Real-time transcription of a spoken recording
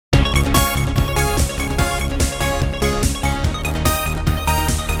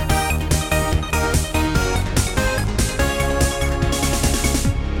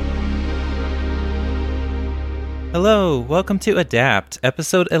Hello, welcome to Adapt,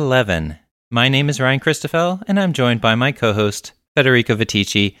 episode 11. My name is Ryan Christoffel, and I'm joined by my co-host, Federico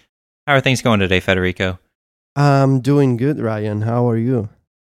Vitici. How are things going today, Federico? I'm doing good, Ryan. How are you?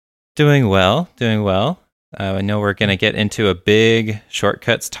 Doing well. I know we're going to get into a big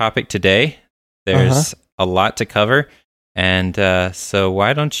shortcuts topic today. There's a lot to cover, and so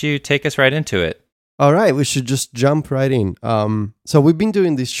why don't you take us right into it? All right, we should just jump right in. So we've been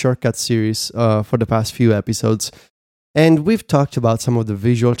doing this shortcut series for the past few episodes, and we've talked about some of the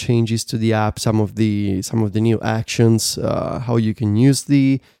visual changes to the app, some of the new actions, how you can use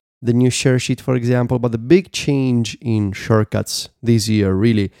the new share sheet, for example. But the big change in shortcuts this year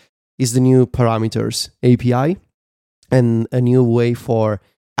really is the new parameters API and a new way for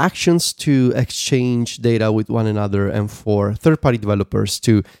actions to exchange data with one another and for third-party developers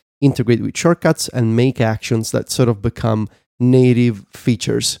to integrate with shortcuts and make actions that sort of become native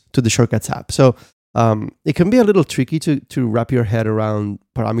features to the Shortcuts app. So it can be a little tricky to wrap your head around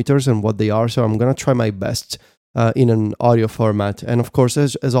parameters and what they are. So I'm going to try my best in an audio format. And of course,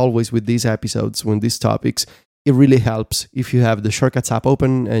 as always with these episodes, with these topics, it really helps if you have the Shortcuts app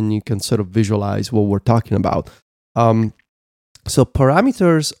open and you can sort of visualize what we're talking about. So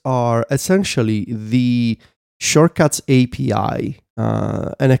parameters are essentially the Shortcuts API,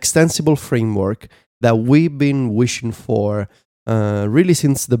 an extensible framework that we've been wishing for really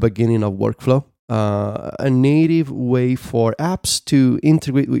since the beginning of workflow, a native way for apps to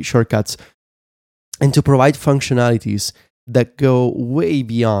integrate with shortcuts and to provide functionalities that go way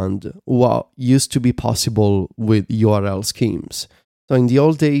beyond what used to be possible with URL schemes. So in the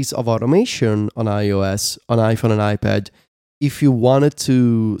old days of automation on iOS, on iPhone and iPad, if you wanted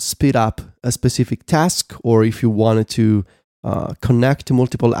to speed up a specific task or if you wanted to connect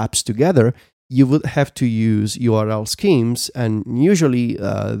multiple apps together, you would have to use URL schemes, and usually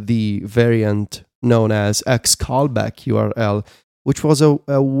the variant known as X-callback URL, which was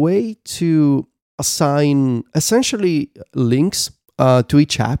a way to assign essentially links to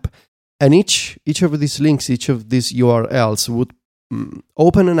each app, and each of these links, each of these URLs would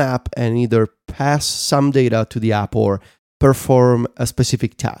open an app and either pass some data to the app or perform a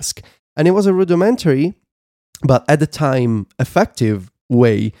specific task. And it was a rudimentary, but at the time effective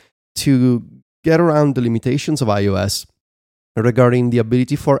way to get around the limitations of iOS regarding the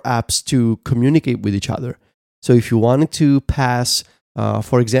ability for apps to communicate with each other. So if you wanted to pass,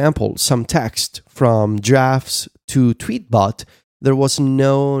 for example, some text from Drafts to Tweetbot, there was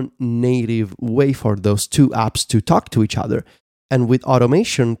no native way for those two apps to talk to each other. And with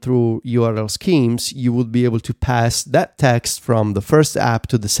automation through URL schemes, you would be able to pass that text from the first app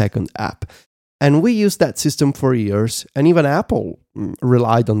to the second app. And we used that system for years, and even Apple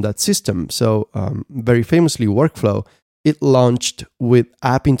relied on that system. So very famously, Workflow, it launched with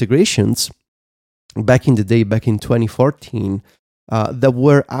app integrations back in the day, back in 2014, that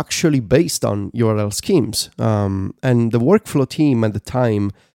were actually based on URL schemes. And the Workflow team at the time,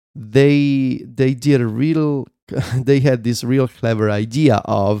 they had this real clever idea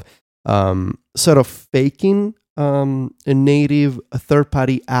of sort of faking a native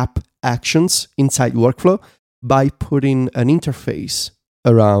third-party app actions inside Workflow by putting an interface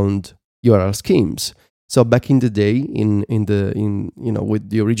around URL schemes. So back in the day, with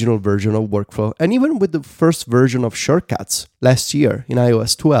the original version of Workflow, and even with the first version of Shortcuts last year in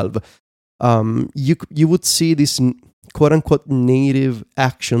iOS 12, you would see these quote-unquote native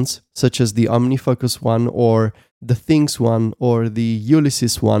actions, such as the OmniFocus one or the Things one or the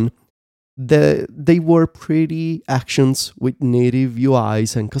Ulysses one. They were pretty actions with native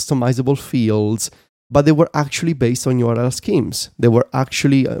UIs and customizable fields, but they were actually based on URL schemes. They were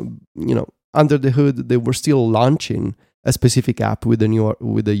actually, under the hood, they were still launching a specific app with a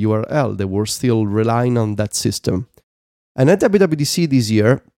URL. They were still relying on that system. And at WWDC this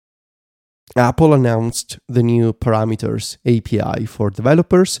year, Apple announced the new Parameters API for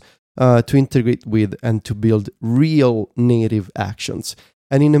developers to integrate with and to build real native actions.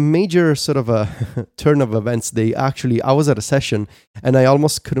 And in a major sort of a turn of events, I was at a session and I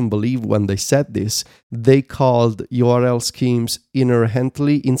almost couldn't believe when they said this. They called URL schemes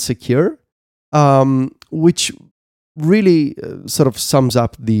inherently insecure, which really sort of sums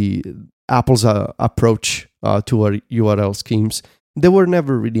up the Apple's approach to URL schemes. They were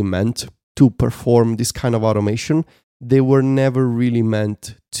never really meant to perform this kind of automation. They were never really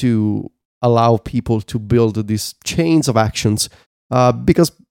meant to allow people to build these chains of actions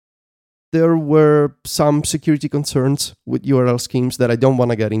because there were some security concerns with URL schemes that I don't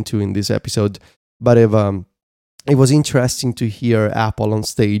want to get into in this episode. But it was interesting to hear Apple on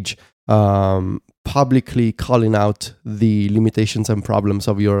stage publicly calling out the limitations and problems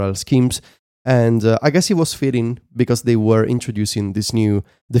of URL schemes And I guess it was fitting because they were introducing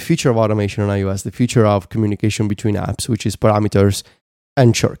the future of automation on iOS, the future of communication between apps, which is parameters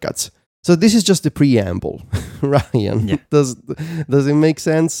and shortcuts. So this is just the preamble, Ryan. Yeah. Does it make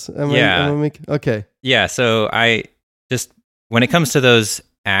sense? Okay. Yeah. So when it comes to those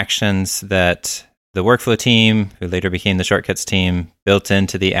actions that the workflow team, who later became the shortcuts team, built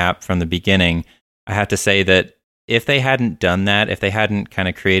into the app from the beginning, I have to say that if they hadn't done that, if they hadn't kind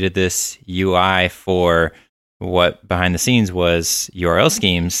of created this UI for what behind the scenes was URL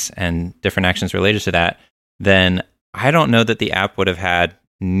schemes and different actions related to that, then I don't know that the app would have had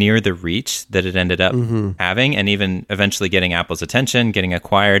near the reach that it ended up having, and even eventually getting Apple's attention, getting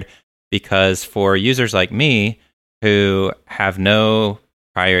acquired, because for users like me who have no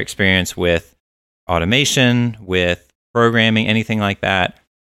prior experience with automation, with programming, anything like that,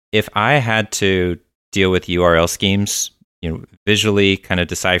 if I had to deal with URL schemes, visually kind of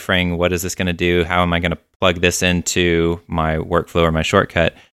deciphering what is this going to do, how am I going to plug this into my workflow or my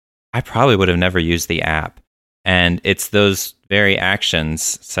shortcut, I probably would have never used the app. And it's those very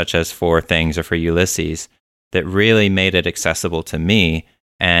actions, such as for Things or for Ulysses, that really made it accessible to me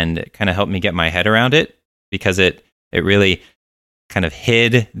and kind of helped me get my head around it, because it really kind of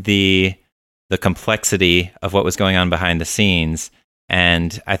hid the complexity of what was going on behind the scenes.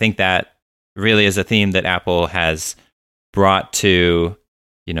 And I think that really is a theme that Apple has brought to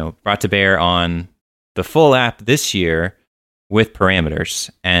bear on the full app this year with parameters.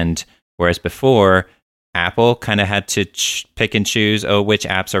 And whereas before, Apple kind of had to pick and choose, which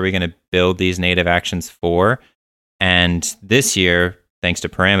apps are we going to build these native actions for? And this year, thanks to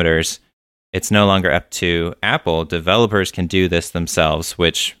parameters, it's no longer up to Apple. Developers can do this themselves,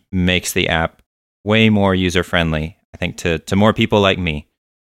 which makes the app way more user-friendly, I think, to more people like me.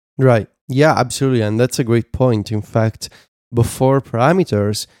 Right. Yeah, absolutely. And that's a great point. In fact, before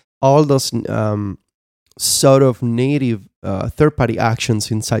parameters, all those sort of native third-party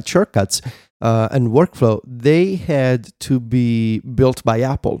actions inside shortcuts and workflow, they had to be built by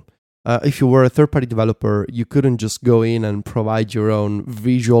Apple. If you were a third-party developer, you couldn't just go in and provide your own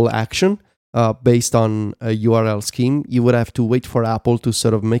visual action based on a URL scheme. You would have to wait for Apple to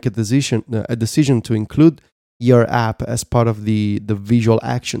sort of make a decision to include your app as part of the visual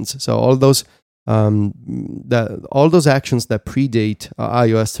actions. So all those actions that predate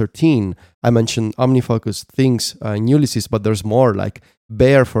iOS 13, I mentioned OmniFocus, Things, and Ulysses, but there's more, like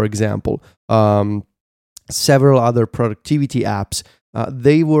Bear, for example, several other productivity apps.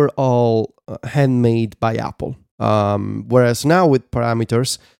 They were all handmade by Apple. Whereas now with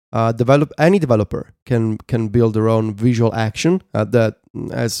parameters, any developer can build their own visual action that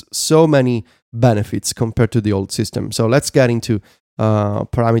has so many benefits compared to the old system. So let's get into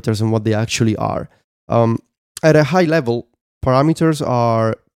parameters and what they actually are. At a high level, parameters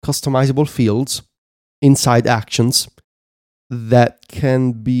are customizable fields inside actions that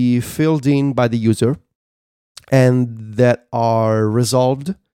can be filled in by the user and that are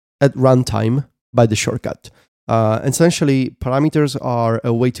resolved at runtime by the shortcut. Essentially, parameters are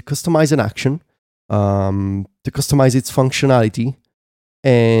a way to customize an action, to customize its functionality,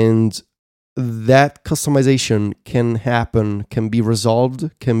 and that customization can be resolved,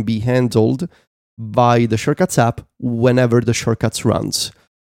 can be handled by the Shortcuts app whenever the Shortcuts runs.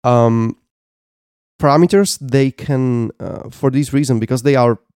 Parameters, they can, for this reason, because they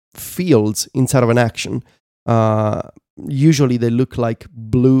are fields inside of an action, usually they look like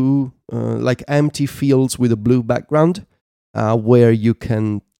blue, like empty fields with a blue background, where you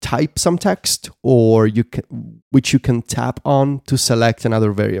can type some text or which you can tap on to select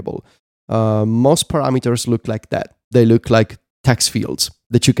another variable. Most parameters look like that. They look like text fields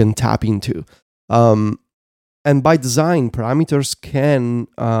that you can tap into. And by design, parameters can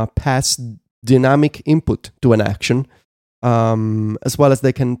pass dynamic input to an action, as well as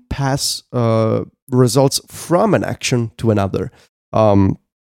they can pass results from an action to another. Parameters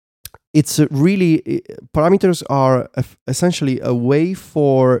are essentially a way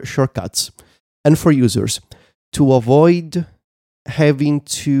for shortcuts and for users to avoid having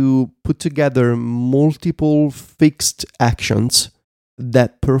to put together multiple fixed actions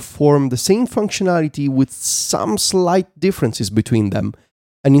that perform the same functionality with some slight differences between them.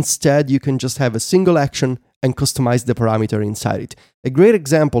 And instead, you can just have a single action and customize the parameter inside it. A great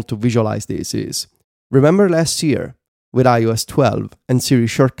example to visualize this is, remember last year with iOS 12 and Siri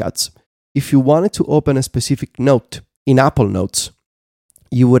shortcuts, if you wanted to open a specific note in Apple Notes,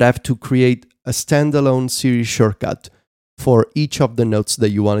 you would have to create a standalone Siri shortcut for each of the notes that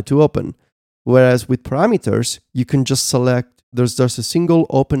you wanted to open. Whereas with parameters, you can just select, there's a single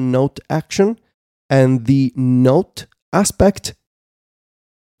open note action, and the note aspect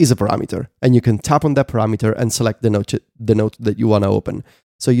is a parameter, and you can tap on that parameter and select the note that you want to open.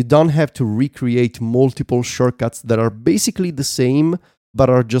 So you don't have to recreate multiple shortcuts that are basically the same but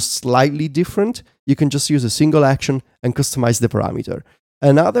are just slightly different. You can just use a single action and customize the parameter.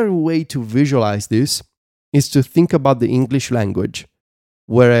 Another way to visualize this is to think about the English language,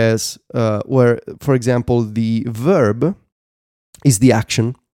 where, for example, the verb is the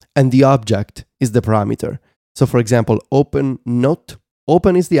action and the object is the parameter. So, for example, open note.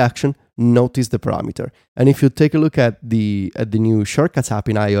 Open is the action, note is the parameter. And if you take a look at the new Shortcuts app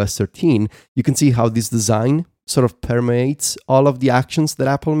in iOS 13, you can see how this design sort of permeates all of the actions that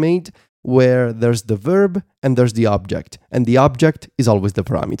Apple made, where there's the verb and there's the object. And the object is always the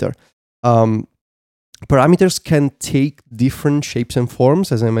parameter. Parameters can take different shapes and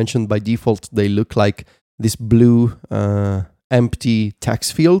forms. As I mentioned, by default, they look like this blue empty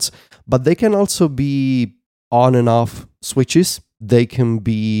text fields, but they can also be on and off switches. They can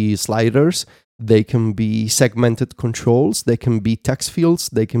be sliders, they can be segmented controls, they can be text fields,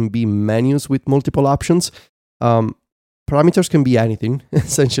 they can be menus with multiple options. Parameters can be anything,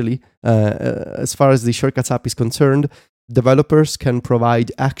 essentially. As far as the Shortcuts app is concerned, developers can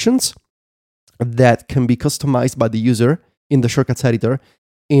provide actions that can be customized by the user in the Shortcuts editor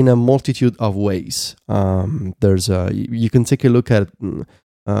in a multitude of ways. You can take a look at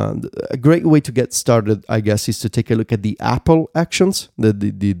a great way to get started, I guess, is to take a look at the Apple actions,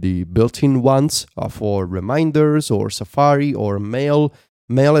 the built-in ones for reminders or Safari or Mail.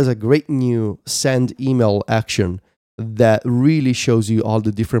 Mail is a great new send email action that really shows you all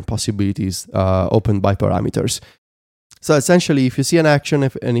the different possibilities opened by parameters. So essentially, if you see an action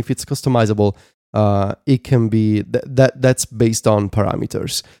and if it's customizable, it can be that's based on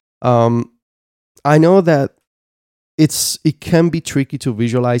parameters. I know that it can be tricky to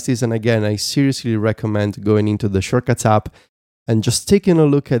visualize this, and again, I seriously recommend going into the Shortcuts app and just taking a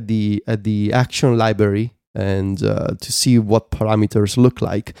look at the action library and to see what parameters look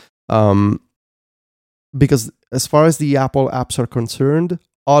like. Because as far as the Apple apps are concerned,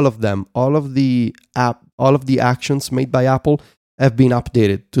 all of the actions made by Apple have been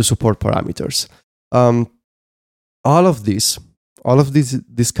updated to support parameters. All of this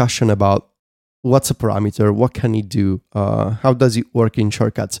discussion about what's a parameter, what can it do, how does it work in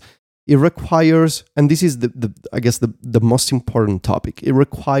Shortcuts, it requires, and this is the most important topic, it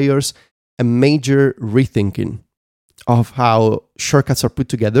requires a major rethinking of how shortcuts are put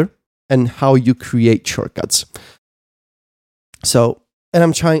together and how you create shortcuts. So, and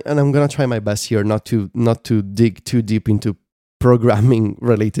I'm gonna try my best here not to dig too deep into programming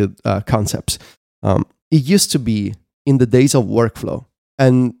related concepts. It used to be in the days of workflow,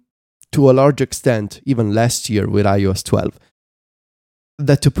 and to a large extent, even last year with iOS 12,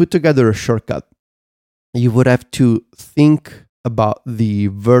 that to put together a shortcut, you would have to think about the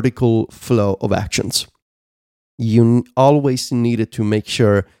vertical flow of actions. You always needed to make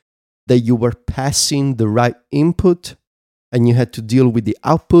sure that you were passing the right input and you had to deal with the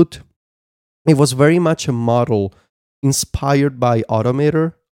output. It was very much a model inspired by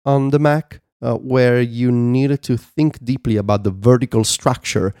Automator on the Mac, where you needed to think deeply about the vertical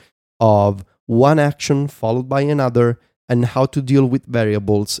structure of one action followed by another, and how to deal with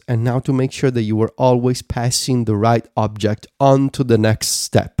variables, and how to make sure that you were always passing the right object on to the next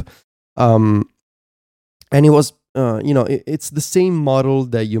step. And it was, it's the same model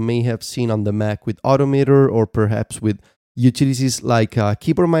that you may have seen on the Mac with Automator, or perhaps with utilities like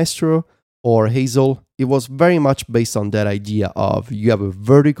Keyboard Maestro or Hazel. It was very much based on that idea of you have a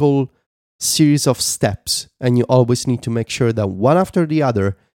vertical series of steps, and you always need to make sure that one after the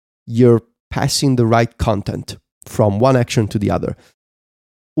other, you're passing the right content from one action to the other.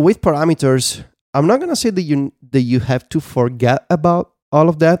 With parameters, I'm not going to say that you have to forget about all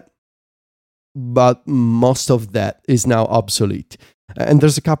of that, but most of that is now obsolete. And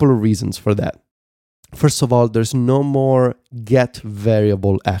there's a couple of reasons for that. First of all, there's no more get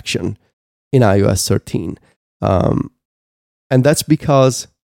variable action in iOS 13. And that's because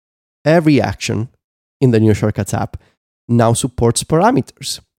every action in the new Shortcuts app now supports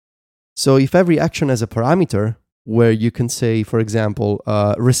parameters. So if every action has a parameter where you can say, for example,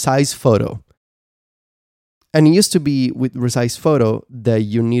 resize photo. And it used to be with resize photo that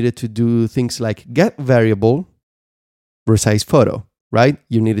you needed to do things like get variable, resize photo, right?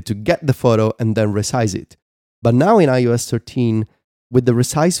 You needed to get the photo and then resize it. But now in iOS 13, with the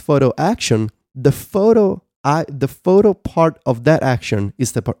resize photo action, the photo part of that action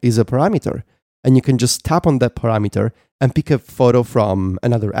is a parameter. And you can just tap on that parameter and pick a photo from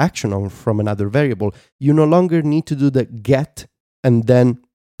another action or from another variable. You no longer need to do the get and then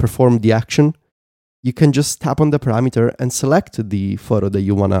perform the action. you can just tap on the parameter and select the photo that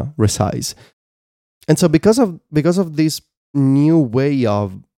you want to resize. And so because of this new way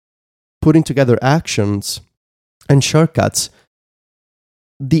of putting together actions and shortcuts,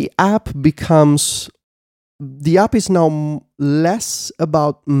 the app is now less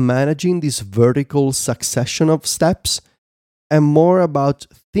about managing this vertical succession of steps and more about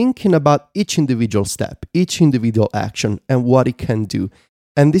thinking about each individual step, each individual action, and what it can do.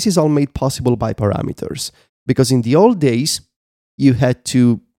 And this is all made possible by parameters. Because in the old days, you had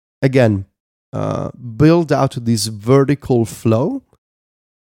to, again, build out this vertical flow.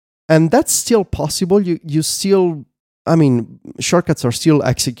 And that's still possible. You still, shortcuts are still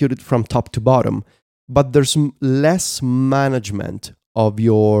executed from top to bottom, but there's less management of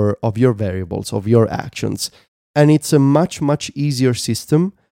your variables, of your actions. And it's a much, much easier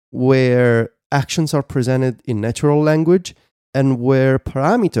system where actions are presented in natural language and where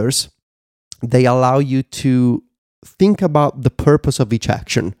parameters, they allow you to think about the purpose of each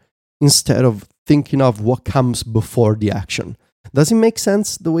action instead of thinking of what comes before the action. Does it make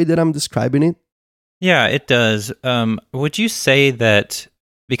sense the way that I'm describing it? Yeah, it does. Would you say that,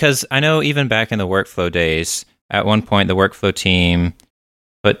 because I know even back in the workflow days, at one point the workflow team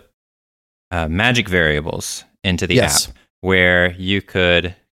put magic variables into the app where you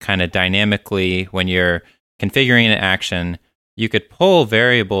could kind of dynamically, when you're configuring an action, you could pull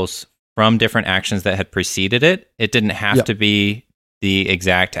variables from different actions that had preceded it. It didn't have to be the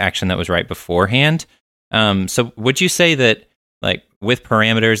exact action that was right beforehand. So would you say that, like, with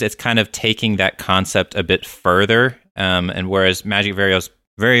parameters, it's kind of taking that concept a bit further, and whereas magic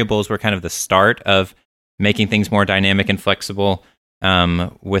variables were kind of the start of making things more dynamic and flexible,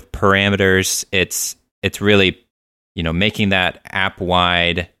 with parameters, it's really, making that app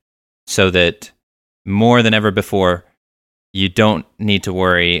wide so that more than ever before, you don't need to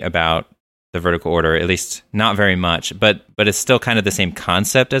worry about the vertical order, at least not very much, but it's still kind of the same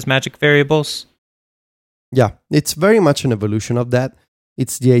concept as magic variables. Yeah, it's very much an evolution of that.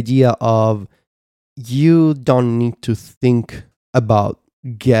 It's the idea of you don't need to think about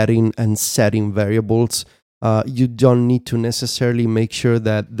getting and setting variables. You don't need to necessarily make sure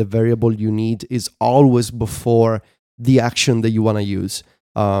that the variable you need is always before the action that you want to use.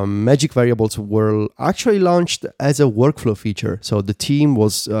 Magic variables were actually launched as a workflow feature. So the team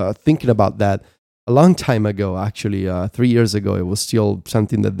was thinking about that a long time ago, actually. 3 years ago, it was still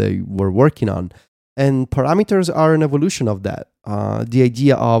something that they were working on. And parameters are an evolution of that. The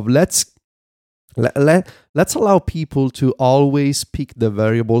idea of let's allow people to always pick the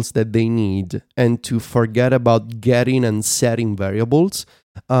variables that they need and to forget about getting and setting variables.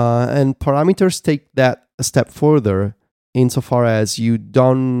 And parameters take that a step further insofar as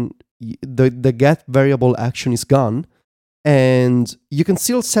the get variable action is gone, and you can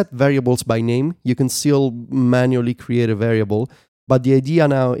still set variables by name. You can still manually create a variable, but the idea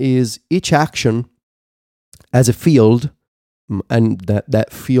now is each action as a field, and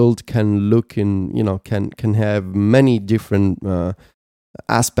that field can look in, can have many different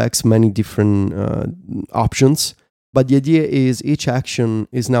aspects, many different options. But the idea is each action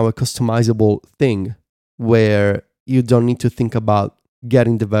is now a customizable thing where you don't need to think about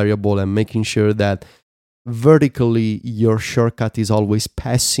getting the variable and making sure that vertically your shortcut is always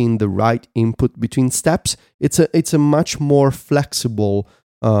passing the right input between steps. It's a much more flexible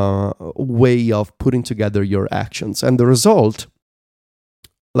way of putting together your actions. And the result,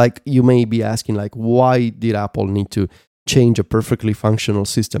 like, you may be asking, like, why did Apple need to change a perfectly functional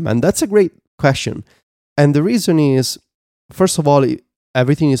system? And that's a great question. And the reason is, first of all,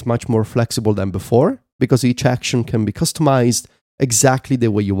 everything is much more flexible than before because each action can be customized exactly the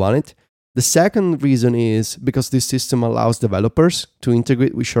way you want it. The second reason is because this system allows developers to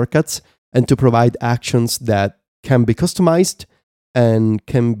integrate with shortcuts and to provide actions that can be customized and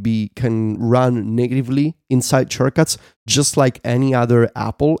can run natively inside shortcuts, just like any other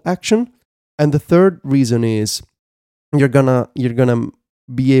Apple action. And the third reason is you're gonna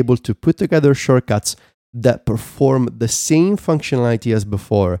be able to put together shortcuts that perform the same functionality as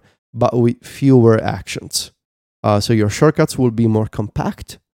before, but with fewer actions. So your shortcuts will be more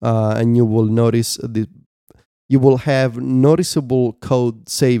compact, and you will notice you will have noticeable code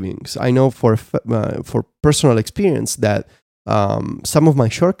savings. I know for personal experience that some of my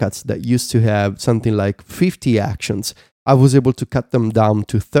shortcuts that used to have something like 50 actions, I was able to cut them down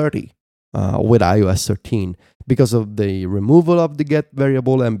to 30 with iOS 13 because of the removal of the get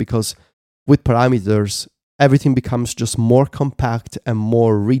variable, and because with parameters, everything becomes just more compact and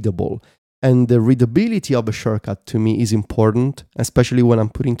more readable. And the readability of a shortcut to me is important, especially when I'm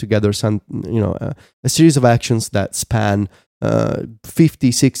putting together a series of actions that span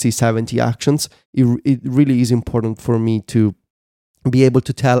 50, 60, 70 actions, it really is important for me to be able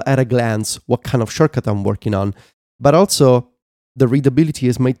to tell at a glance what kind of shortcut I'm working on. But also, the readability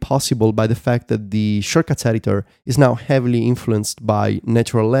is made possible by the fact that the shortcuts editor is now heavily influenced by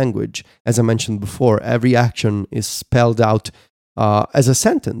natural language. As I mentioned before, every action is spelled out as a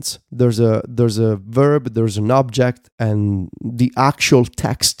sentence. There's a verb, there's an object, and the actual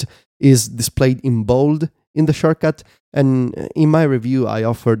text is displayed in bold in the shortcut. And in my review, I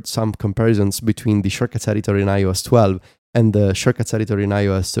offered some comparisons between the shortcuts editor in iOS 12 and the shortcuts editor in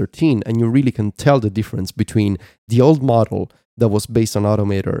iOS 13, and you really can tell the difference between the old model that was based on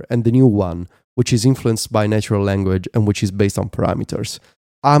Automator and the new one, which is influenced by natural language and which is based on parameters.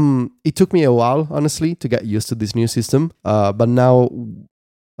 It took me a while, honestly, to get used to this new system, but now,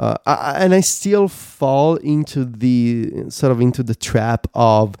 I still fall into the trap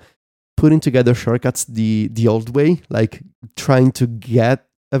of putting together shortcuts the old way, like trying to get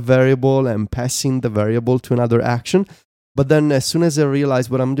a variable and passing the variable to another action. But then as soon as I realize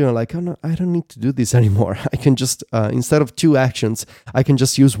what I'm doing, like, oh no, I don't need to do this anymore. I can just, instead of 2 actions, I can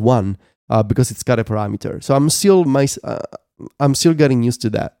just use 1 because it's got a parameter. So I'm still getting used to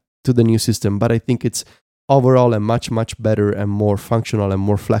that, to the new system, but I think it's overall a much, much better and more functional and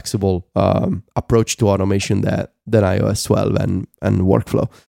more flexible approach to automation than iOS 12 and workflow.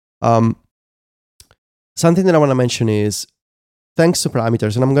 Something that I want to mention is, thanks to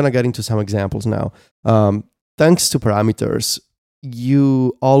parameters, and I'm going to get into some examples now. Thanks to parameters,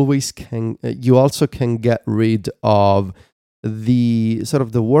 you also can get rid of the sort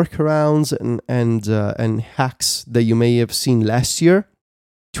of the workarounds and hacks that you may have seen last year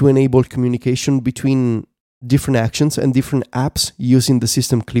to enable communication between different actions and different apps using the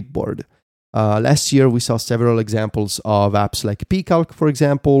system clipboard. Last year, we saw several examples of apps like pcalc, for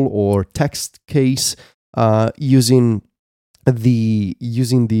example, or TextCase using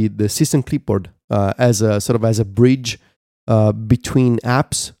the system clipboard as a bridge between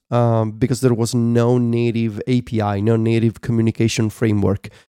apps, because there was no native API, no native communication framework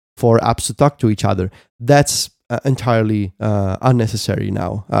for apps to talk to each other. That's entirely unnecessary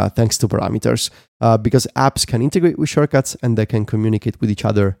now, thanks to parameters, because apps can integrate with shortcuts and they can communicate with each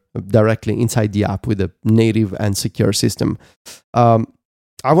other directly inside the app with a native and secure system.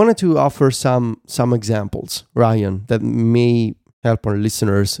 I wanted to offer some examples, Ryan, that may help our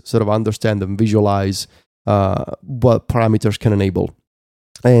listeners sort of understand and visualize what parameters can enable.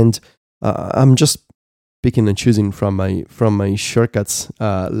 And I'm just picking and choosing from my shortcuts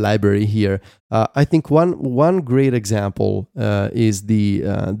library here. I think one great example is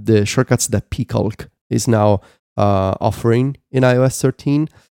the shortcuts that pcalc is now offering in iOS 13.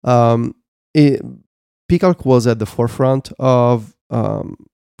 pcalc was at the forefront of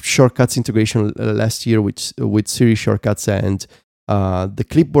shortcuts integration last year with Siri shortcuts and the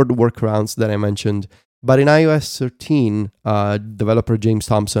clipboard workarounds that I mentioned. But in iOS 13, developer James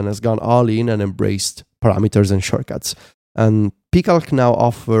Thompson has gone all in and embraced parameters and shortcuts. And pcalc now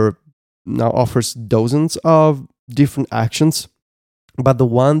offers dozens of different actions, but the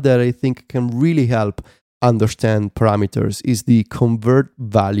one that I think can really help understand parameters is the convert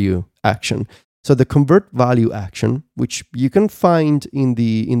value action. So the convert value action, which you can find in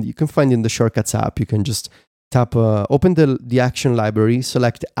the shortcuts app, you can just tap open the action library,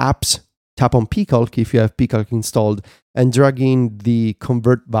 select apps, tap on pcalc if you have pcalc installed, and drag in the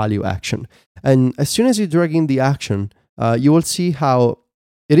convert value action. And as soon as you drag in the action, you will see how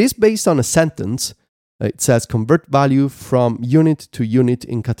it is based on a sentence. It says convert value from unit to unit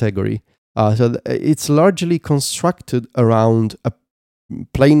in category. So it's largely constructed around a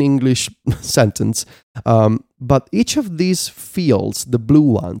plain English sentence. But each of these fields, the blue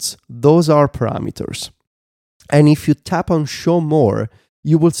ones, those are parameters. And if you tap on show more,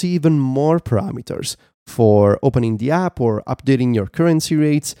 you will see even more parameters for opening the app or updating your currency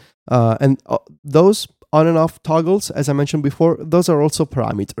rates. And those on and off toggles, as I mentioned before, those are also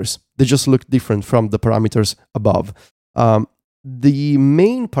parameters. They just look different from the parameters above. The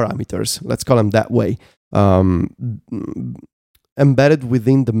main parameters, let's call them that way, embedded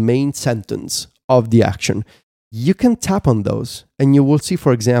within the main sentence of the action. You can tap on those and you will see,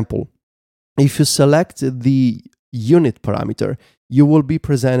 for example, if you select the unit parameter, you will be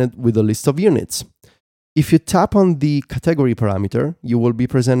presented with a list of units. If you tap on the category parameter, you will be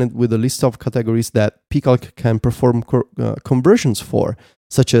presented with a list of categories that pcalc can perform conversions for,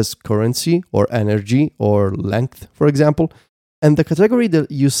 such as currency or energy or length, for example. And the category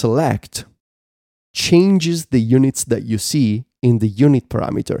that you select changes the units that you see in the unit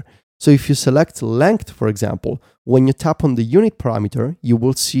parameter. So if you select length, for example, when you tap on the unit parameter, you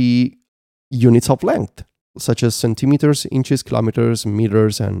will see units of length. such as centimeters, inches, kilometers,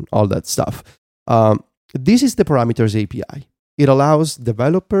 meters, and all that stuff. This is the parameters API. It allows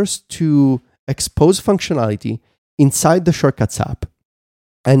developers to expose functionality inside the Shortcuts app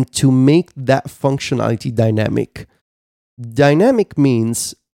and to make that functionality dynamic. Dynamic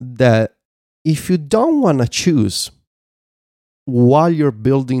means that if you don't want to choose while you're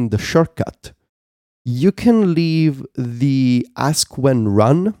building the shortcut, you can leave the ask when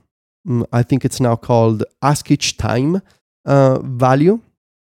run, I think it's now called ask each time value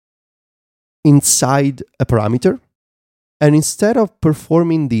inside a parameter. And instead of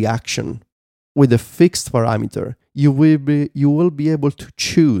performing the action with a fixed parameter, you will be able to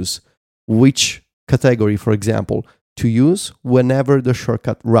choose which category, for example, to use whenever the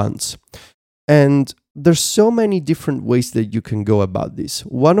shortcut runs. And there's so many different ways that you can go about this.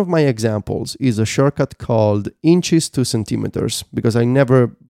 One of my examples is a shortcut called inches to centimeters, because I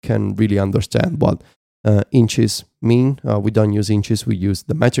never can really understand what inches mean. We don't use inches, we use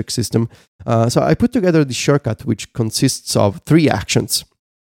the metric system. So I put together this shortcut, which consists of 3 actions.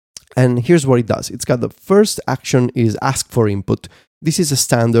 And here's what it does. It's got the first action is ask for input. This is a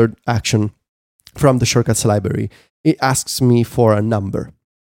standard action from the shortcuts library. It asks me for a number.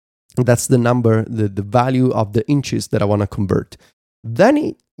 That's the number, the value of the inches that I want to convert. Then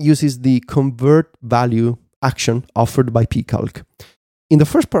it uses the convert value action offered by pcalc. In the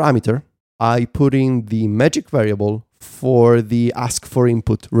first parameter, I put in the magic variable for the ask for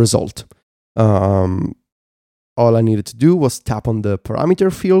input result. All I needed to do was tap on the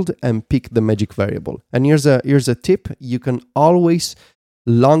parameter field and pick the magic variable. And here's a tip. You can always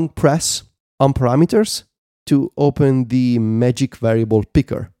long press on parameters to open the magic variable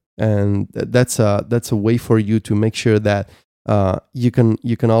picker. And that's a way for you to make sure that you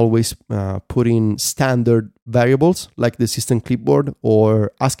can always put in standard variables like the system clipboard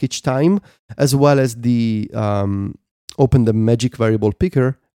or ask each time, as well as the open the magic variable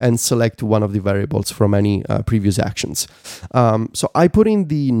picker and select one of the variables from any previous actions. So I put in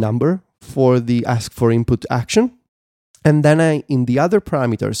the number for the ask for input action. And then in the other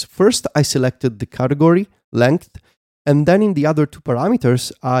parameters, first I selected the category length. And then in the other 2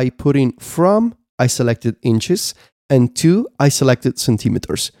 parameters, I put in from, I selected inches, and to, I selected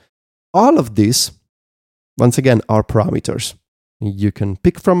centimeters. All of this, once again, are parameters. You can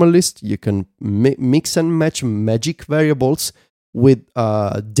pick from a list, you can mix and match magic variables with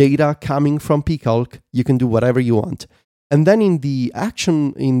data coming from pcalc. You can do whatever you want. And then in the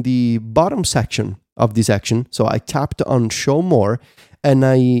action, in the bottom section of this action, so I tapped on show more, and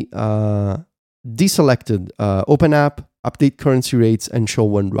I deselected open app, update currency rates, and show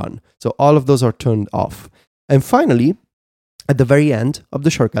when run. So all of those are turned off. And finally, at the very end of the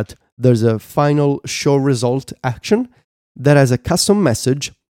shortcut, there's a final show result action that has a custom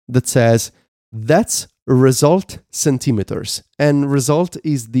message that says, that's result centimeters. And result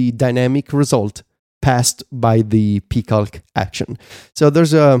is the dynamic result passed by the pcalc action. So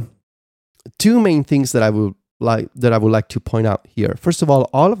there's 2 main things that I would like to point out here. First of all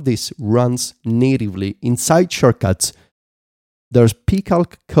of this runs natively inside shortcuts. There's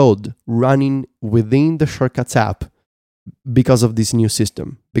pcalc code running within the Shortcuts app because of this new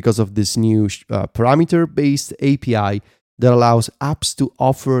system, because of this new parameter-based API that allows apps to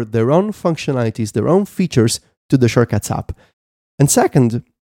offer their own functionalities, their own features to the Shortcuts app. And second,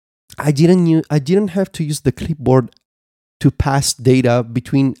 I didn't have to use the clipboard to pass data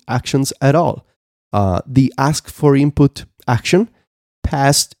between actions at all. The ask for input action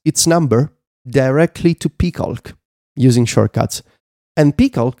passed its number directly to pcalc using shortcuts. And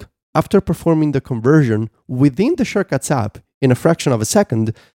pcalc, after performing the conversion within the Shortcuts app in a fraction of a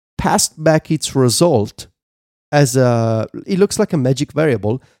second, passed back its result as it looks like a magic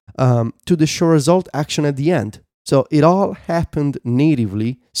variable to the show result action at the end. So it all happened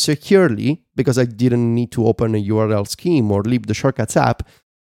natively, securely, because I didn't need to open a URL scheme or leave the Shortcuts app,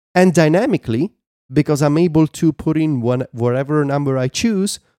 and dynamically, because I'm able to put in whatever number I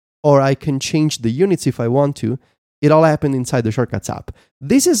choose, or I can change the units if I want to. It all happened inside the Shortcuts app.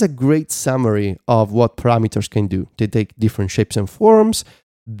 This is a great summary of what parameters can do. They take different shapes and forms.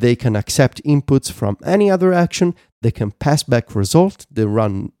 They can accept inputs from any other action. They can pass back result. They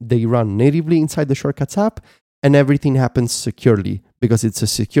run natively inside the Shortcuts app, and everything happens securely because it's a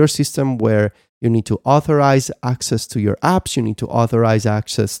secure system where you need to authorize access to your apps. You need to authorize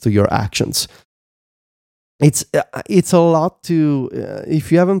access to your actions. It's a lot to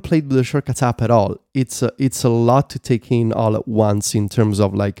if you haven't played with the Shortcuts app at all, it's a lot to take in all at once in terms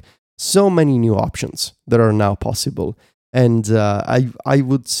of like so many new options that are now possible. And I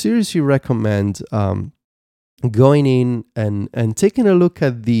would seriously recommend going in and taking a look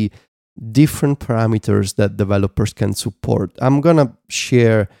at the different parameters that developers can support. I'm going to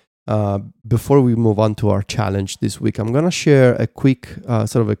share, before we move on to our challenge this week, I'm going to share a quick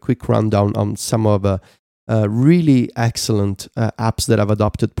rundown on some of the really excellent apps that have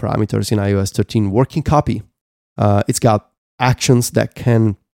adopted parameters in iOS 13. Working Copy. It's got actions that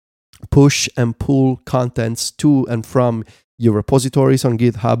can push and pull contents to and from your repositories on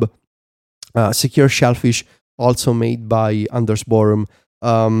GitHub. Secure Shellfish, also made by Anders Borum.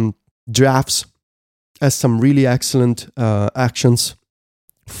 Drafts has some really excellent actions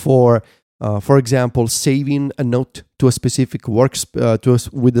for example, saving a note to a specific with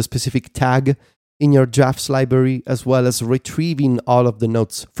a specific tag in your drafts library, as well as retrieving all of the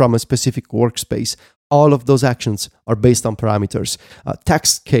notes from a specific workspace. All of those actions are based on parameters.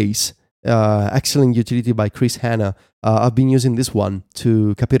 Text Case, excellent utility by Chris Hanna. I've been using this one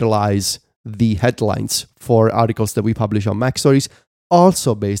to capitalize the headlines for articles that we publish on MacStories,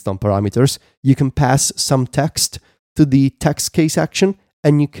 also based on parameters. You can pass some text to the text case action,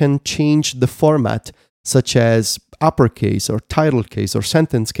 and you can change the format, such as uppercase or title case or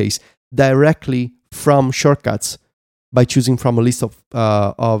sentence case, directly from shortcuts by choosing from a list of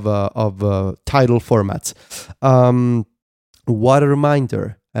title formats. Water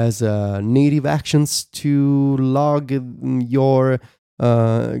Reminder has native actions to log your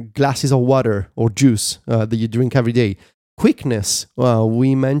glasses of water or juice that you drink every day. Quickness,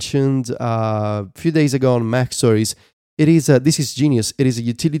 we mentioned a few days ago on MacStories. This is genius. It is a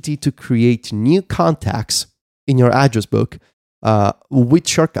utility to create new contacts in your address book with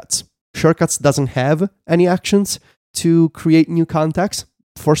shortcuts. Shortcuts doesn't have any actions to create new contacts.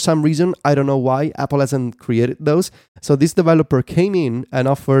 For some reason, I don't know why, Apple hasn't created those. So this developer came in and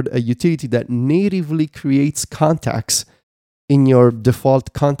offered a utility that natively creates contacts in your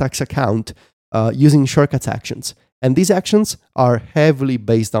default contacts account using shortcuts actions. And these actions are heavily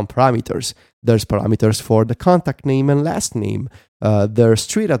based on parameters. There's parameters for the contact name and last name, their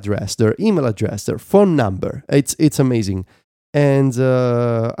street address, their email address, their phone number. It's amazing. And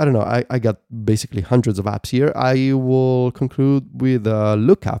I don't know, I got basically hundreds of apps here. I will conclude with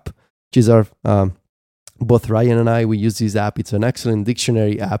Lookup, which is our, both Ryan and I, we use this app. It's an excellent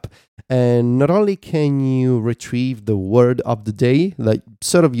dictionary app. And not only can you retrieve the word of the day that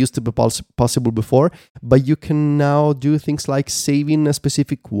sort of used to be possible before, but you can now do things like saving a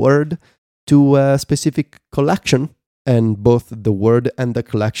specific word to a specific collection. And both the word and the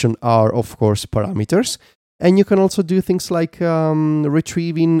collection are, of course, parameters. And you can also do things like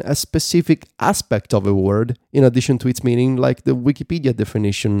retrieving a specific aspect of a word in addition to its meaning, like the Wikipedia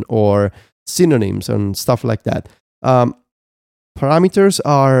definition or synonyms and stuff like that. Parameters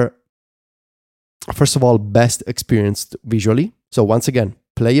are, first of all, best experienced visually. So once again,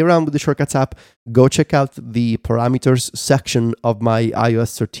 play around with the Shortcuts app. Go check out the parameters section of my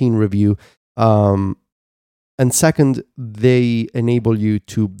iOS 13 review. And second, they enable you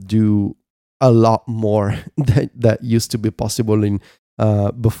to do a lot more that used to be possible in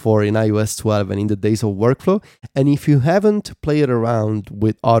before in iOS 12 and in the days of workflow. And if you haven't played around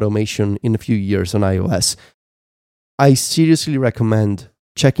with automation in a few years on iOS, I seriously recommend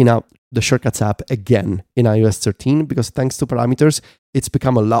checking out the Shortcuts app again in iOS 13, because thanks to parameters, it's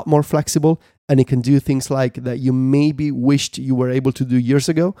become a lot more flexible and it can do things like that you maybe wished you were able to do years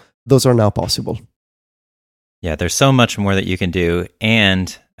ago. Those are now possible. Yeah, there's so much more that you can do.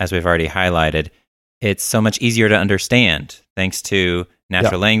 And as we've already highlighted, it's so much easier to understand thanks to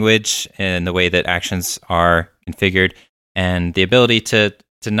natural language and the way that actions are configured, and the ability to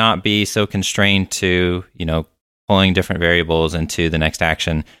not be so constrained to, pulling different variables into the next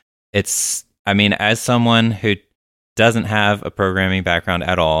action. As someone who doesn't have a programming background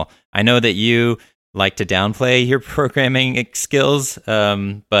at all, I know that you like to downplay your programming skills,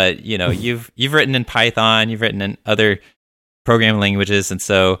 but you've written in Python, you've written in other programming languages, and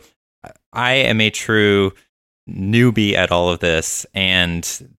so I am a true newbie at all of this, and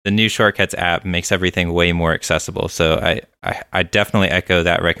the new Shortcuts app makes everything way more accessible. So I definitely echo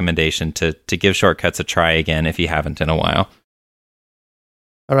that recommendation to give Shortcuts a try again if you haven't in a while.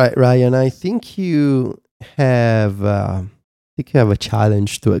 All right, Ryan, I think you have a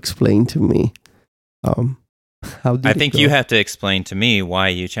challenge to explain to me. I think you have to explain to me why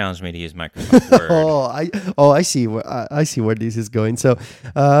you challenged me to use Microsoft Word. I see where this is going. So,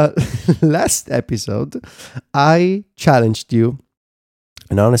 last episode, I challenged you,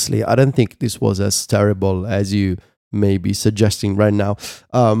 and honestly, I don't think this was as terrible as you may be suggesting right now.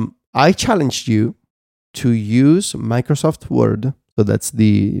 I challenged you to use Microsoft Word, so that's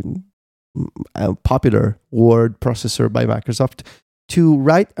the popular word processor by Microsoft, to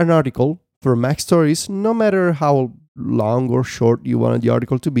write an article for MacStories, no matter how long or short you wanted the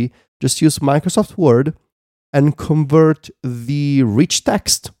article to be, just use Microsoft Word and convert the rich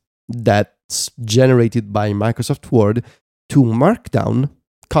text that's generated by Microsoft Word to Markdown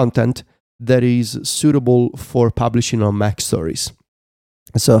content that is suitable for publishing on MacStories.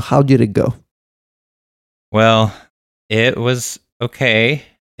 So how did it go? Well, it was okay.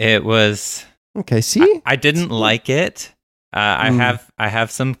 It was okay. See, I didn't like it. I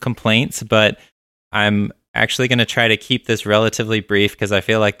have some complaints, but I'm actually going to try to keep this relatively brief because I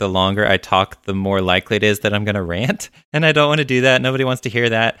feel like the longer I talk, the more likely it is that I'm going to rant, and I don't want to do that. Nobody wants to hear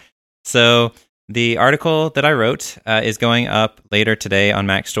that. So the article that I wrote is going up later today on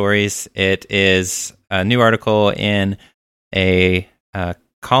MacStories. It is a new article in a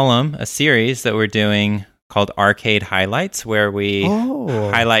column, a series that we're doing called Arcade Highlights, where we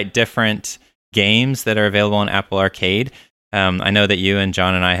highlight different games that are available on Apple Arcade. I know that you and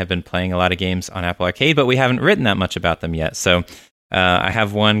John and I have been playing a lot of games on Apple Arcade, but we haven't written that much about them yet. So I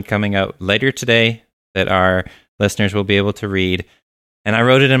have one coming out later today that our listeners will be able to read. And I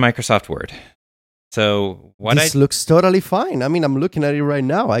wrote it in Microsoft Word. So this looks totally fine. I mean, I'm looking at it right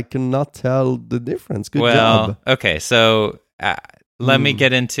now. I cannot tell the difference. Good job. Okay. So let me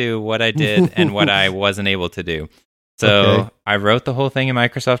get into what I did and what I wasn't able to do. So I wrote the whole thing in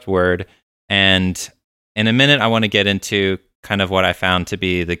Microsoft Word, and in a minute, I want to get into kind of what I found to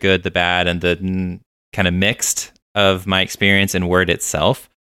be the good, the bad, and the kind of mixed of my experience in Word itself.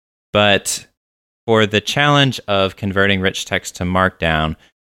 But for the challenge of converting rich text to Markdown,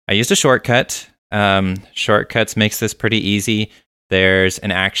 I used a shortcut. Shortcuts makes this pretty easy. There's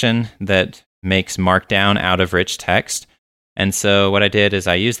an action that makes Markdown out of rich text. And so what I did is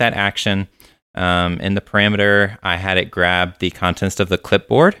I used that action. In the parameter, I had it grab the contents of the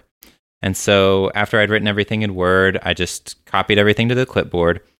clipboard. And so after I'd written everything in Word, I just copied everything to the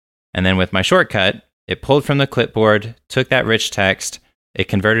clipboard. And then with my shortcut, it pulled from the clipboard, took that rich text, it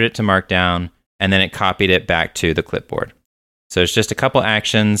converted it to Markdown, and then it copied it back to the clipboard. So it's just a couple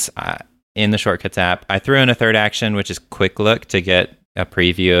actions in the Shortcuts app. I threw in a third action, which is Quick Look, to get a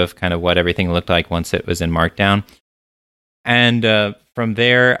preview of kind of what everything looked like once it was in Markdown. And from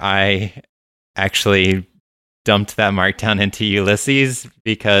there, I actually dumped that Markdown into Ulysses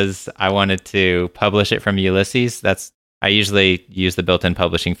because I wanted to publish it from Ulysses. I usually use the built-in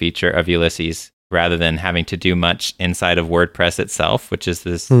publishing feature of Ulysses rather than having to do much inside of WordPress itself, which is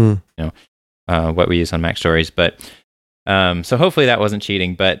this, what we use on MacStories. But so hopefully that wasn't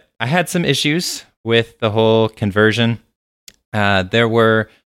cheating. But I had some issues with the whole conversion. There were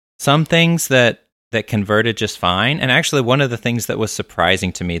some things that converted just fine. And actually, one of the things that was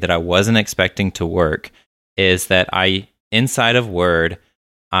surprising to me that I wasn't expecting to work is that inside of Word,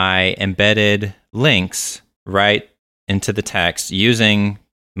 I embedded links right into the text using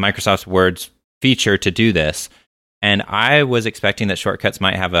Microsoft Word's feature to do this. And I was expecting that Shortcuts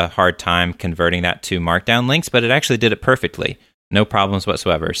might have a hard time converting that to Markdown links, but it actually did it perfectly. No problems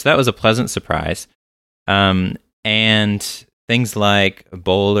whatsoever. So that was a pleasant surprise. And things like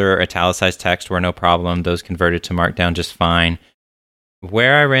bold or italicized text were no problem. Those converted to Markdown just fine.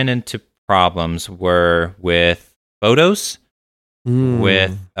 Where I ran into problems were with photos,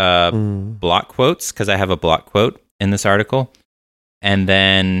 with block quotes, because I have a block quote in this article, and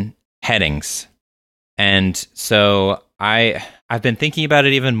then headings. And so I've been thinking about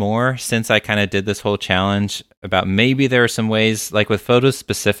it even more since I kind of did this whole challenge about maybe there are some ways, like with photos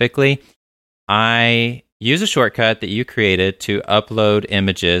specifically, I use a shortcut that you created to upload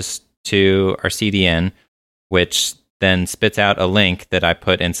images to our CDN, which then spits out a link that I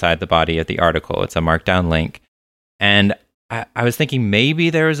put inside the body of the article. It's a Markdown link. And I was thinking maybe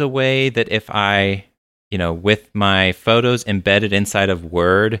there is a way that if I, with my photos embedded inside of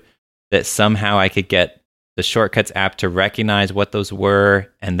Word, that somehow I could get the Shortcuts app to recognize what those were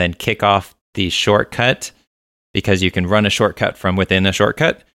and then kick off the shortcut, because you can run a shortcut from within a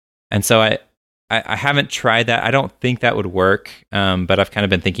shortcut. And so I haven't tried that. I don't think that would work, but I've kind of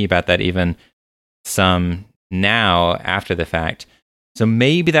been thinking about that even some now after the fact. So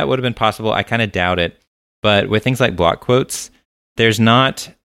maybe that would have been possible. I kind of doubt it. But with things like block quotes, there's not,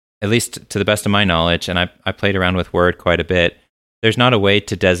 at least to the best of my knowledge, and I played around with Word quite a bit, there's not a way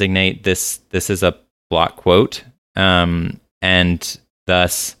to designate this is a block quote. And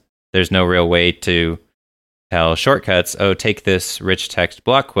thus, there's no real way to tell Shortcuts, take this rich text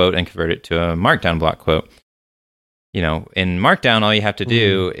block quote and convert it to a Markdown block quote. In Markdown, all you have to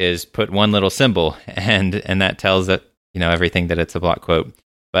do is put one little symbol, and that tells it, everything that it's a block quote.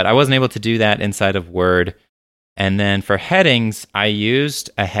 But I wasn't able to do that inside of Word. And then for headings, I used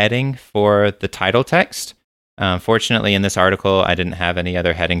a heading for the title text. Fortunately, in this article, I didn't have any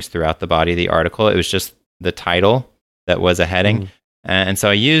other headings throughout the body of the article. It was just the title that was a heading. And so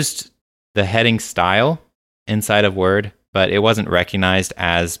I used the heading style inside of Word, but it wasn't recognized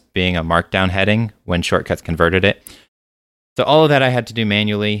as being a markdown heading when Shortcuts converted it. So all of that I had to do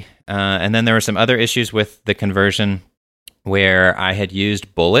manually. And then there were some other issues with the conversion where I had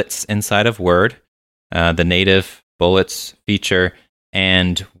used bullets inside of Word, the native bullets feature.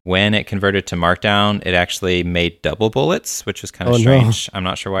 And when it converted to Markdown, it actually made double bullets, which was kind of strange. No. I'm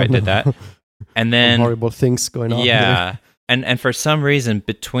not sure why it did that. And then some horrible things going on. Yeah. And for some reason,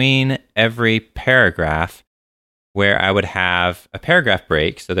 between every paragraph where I would have a paragraph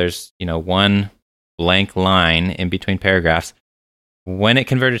break, so there's, one blank line in between paragraphs, when it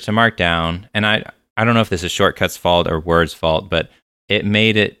converted to Markdown, and I don't know if this is Shortcuts' fault or Word's fault, but it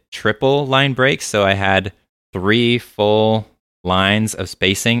made it triple line breaks. So I had 3 full lines of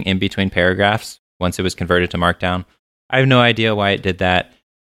spacing in between paragraphs once it was converted to Markdown. I have no idea why it did that.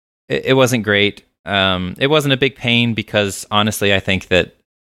 It wasn't great. It wasn't a big pain because honestly, I think that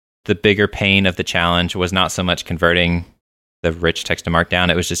the bigger pain of the challenge was not so much converting the rich text to Markdown.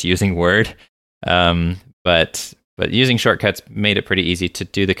 It was just using Word. But using Shortcuts made it pretty easy to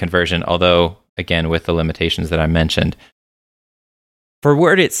do the conversion, although, again, with the limitations that I mentioned. For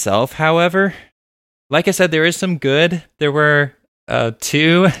Word itself, however, like I said, there is some good. There were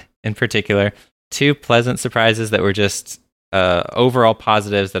 2 in particular, 2 pleasant surprises that were just overall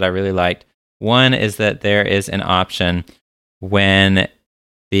positives that I really liked. One is that there is an option when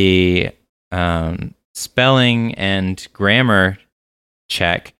the spelling and grammar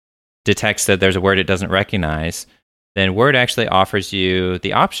check detects that there's a word it doesn't recognize, then Word actually offers you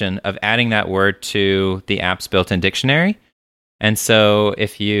the option of adding that word to the app's built-in dictionary. And so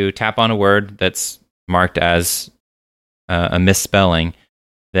if you tap on a word that's marked as a misspelling,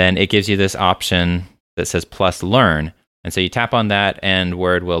 then it gives you this option that says plus learn. And so you tap on that and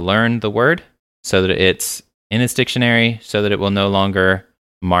Word will learn the word so that it's in its dictionary so that it will no longer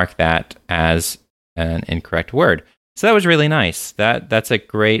mark that as an incorrect word. So that was really nice. That's a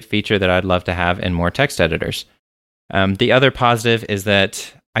great feature that I'd love to have in more text editors. The other positive is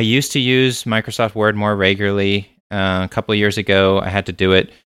that I used to use Microsoft Word more regularly. A couple of years ago, I had to do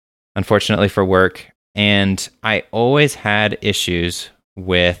it, unfortunately, for work. And I always had issues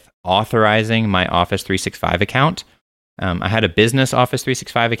with authorizing my Office 365 account. I had a business Office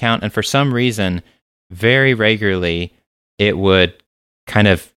 365 account, and for some reason, very regularly, it would kind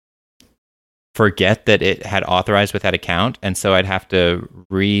of forget that it had authorized with that account. And so I'd have to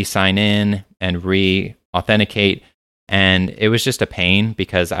re-sign in and re-authenticate. And it was just a pain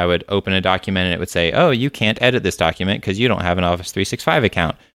because I would open a document and it would say, oh, you can't edit this document because you don't have an Office 365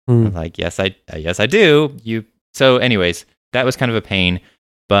 account. I'm like, yes, I do. So anyways, that was kind of a pain.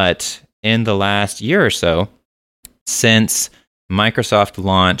 But in the last year or so, since Microsoft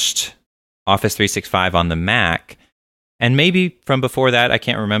launched Office 365 on the Mac, and maybe from before that, I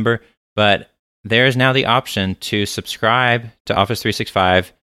can't remember, but there's now the option to subscribe to Office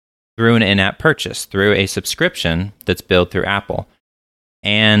 365 through an in-app purchase, through a subscription that's billed through Apple.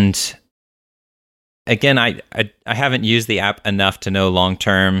 And again, I haven't used the app enough to know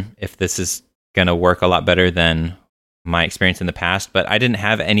long-term if this is going to work a lot better than my experience in the past, but I didn't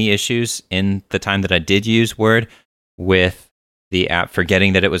have any issues in the time that I did use Word with the app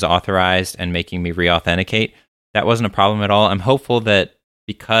forgetting that it was authorized and making me re-authenticate. That wasn't a problem at all. I'm hopeful that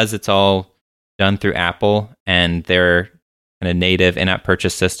because it's all done through Apple and their kind of native in-app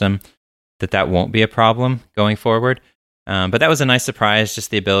purchase system, that won't be a problem going forward. But that was a nice surprise,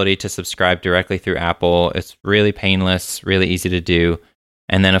 just the ability to subscribe directly through Apple. It's really painless, really easy to do.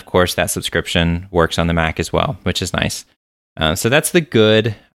 And then, of course, that subscription works on the Mac as well, which is nice. So that's the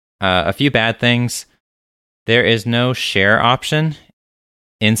good. A few bad things. There is no share option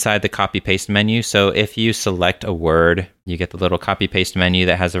inside the copy-paste menu. So if you select a word, you get the little copy-paste menu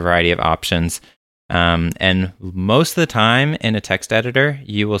that has a variety of options. And most of the time in a text editor,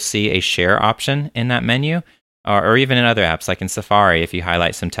 you will see a share option in that menu, or even in other apps, like in Safari, if you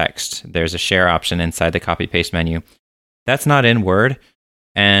highlight some text, there's a share option inside the copy-paste menu. That's not in Word.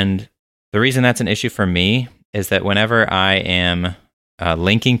 And the reason that's an issue for me is that whenever I am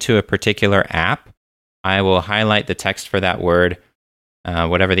linking to a particular app, I will highlight the text for that word,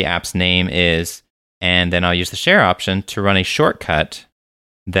 whatever the app's name is, and then I'll use the share option to run a shortcut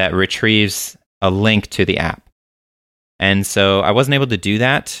that retrieves a link to the app. And so I wasn't able to do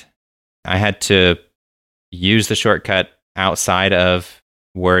that. I had to use the shortcut outside of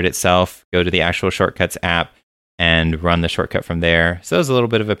Word itself, go to the actual Shortcuts app, and run the shortcut from there. So it was a little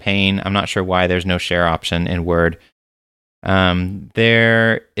bit of a pain. I'm not sure why there's no share option in Word.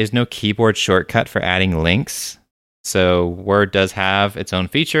 There is no keyboard shortcut for adding links. So Word does have its own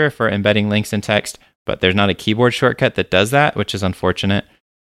feature for embedding links in text, but there's not a keyboard shortcut that does that, which is unfortunate.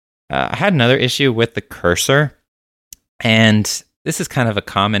 I had another issue with the cursor, and this is kind of a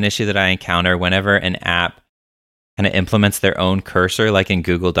common issue that I encounter whenever an app kind of implements their own cursor, like in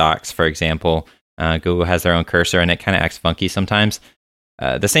Google Docs, for example. Google has their own cursor, and it kind of acts funky sometimes.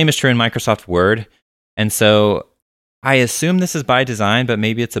 The same is true in Microsoft Word. And so I assume this is by design, but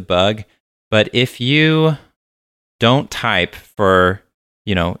maybe it's a bug. But if you don't type for,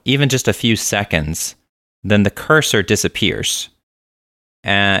 even just a few seconds, then the cursor disappears.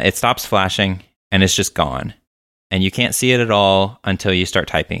 It stops flashing, and it's just gone. And you can't see it at all until you start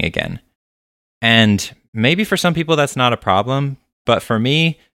typing again. And maybe for some people that's not a problem, but for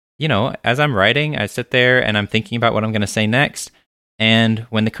me, as I'm writing, I sit there and I'm thinking about what I'm going to say next. And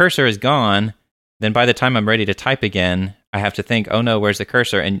when the cursor is gone, then by the time I'm ready to type again, I have to think, oh no, where's the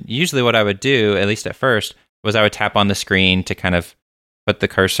cursor? And usually what I would do, at least at first, was I would tap on the screen to kind of make the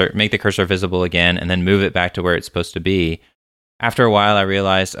cursor visible again, and then move it back to where it's supposed to be. After a while, I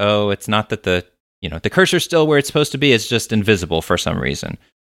realized, it's not that the cursor's still where it's supposed to be, it's just invisible for some reason.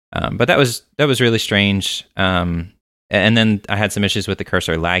 But that was really strange. And then I had some issues with the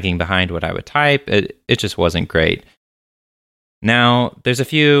cursor lagging behind what I would type. It just wasn't great. Now, there's a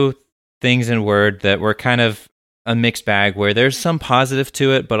few things in Word that were kind of a mixed bag where there's some positive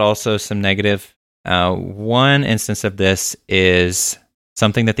to it, but also some negative. One instance of this is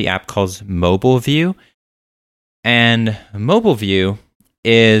something that the app calls Mobile View. And Mobile View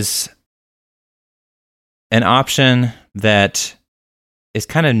is an option that is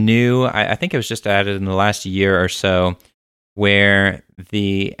kind of new. I think it was just added in the last year or so, where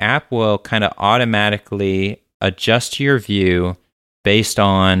the app will kind of automatically adjust your view based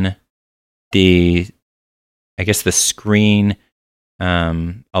on the screen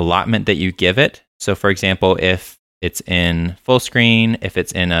allotment that you give it. So for example, if it's in full screen, if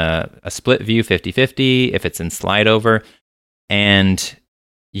it's in a split view 50-50, if it's in slide over, and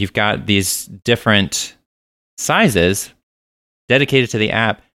you've got these different sizes dedicated to the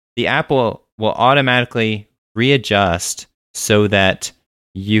app will automatically readjust so that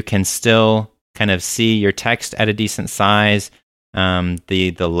you can still kind of see your text at a decent size.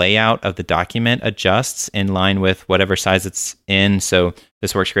 The layout of the document adjusts in line with whatever size it's in. So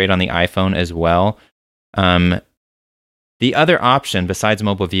this works great on the iPhone as well. The other option besides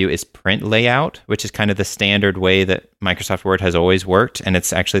Mobile View is print layout, which is kind of the standard way that Microsoft Word has always worked. And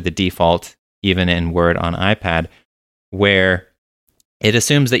it's actually the default even in Word on iPad, where it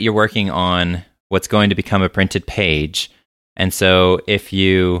assumes that you're working on what's going to become a printed page. And so if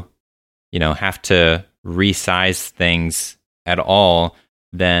you have to resize things at all,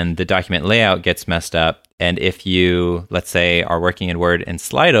 then the document layout gets messed up. And if you, let's say, are working in Word and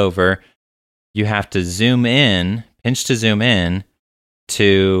slide over, you have to pinch to zoom in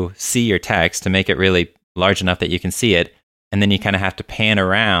to see your text to make it really large enough that you can see it. And then you kind of have to pan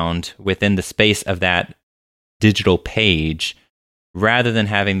around within the space of that digital page rather than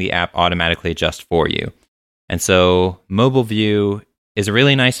having the app automatically adjust for you. And so Mobile View is a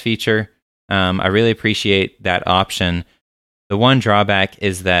really nice feature. I really appreciate that option. The one drawback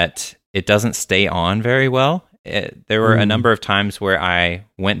is that it doesn't stay on very well. There were a number of times where I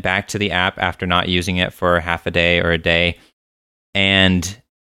went back to the app after not using it for half a day or a day, and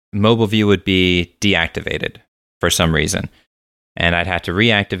Mobile View would be deactivated for some reason. And I'd have to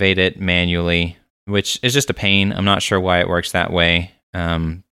reactivate it manually, which is just a pain. I'm not sure why it works that way.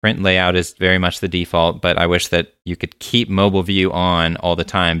 Print layout is very much the default, but I wish that you could keep Mobile View on all the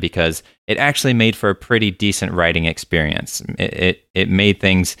time because it actually made for a pretty decent writing experience. It made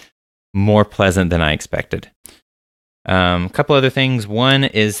things more pleasant than I expected. A couple other things. One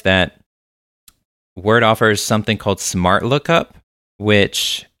is that Word offers something called Smart Lookup,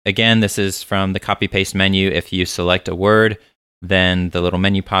 which, again, this is from the copy-paste menu. If you select a word, then the little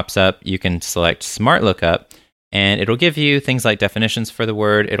menu pops up. You can select Smart Lookup, and it'll give you things like definitions for the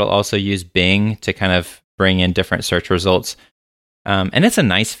word. It'll also use Bing to kind of bring in different search results. And it's a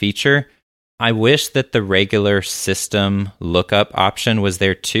nice feature. I wish that the regular system lookup option was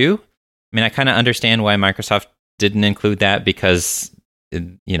there too. I mean, I kind of understand why Microsoft didn't include that because,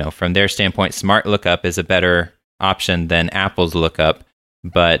 from their standpoint, Smart Lookup is a better option than Apple's lookup.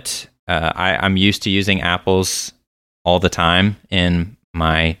 But I'm used to using Apple's all the time in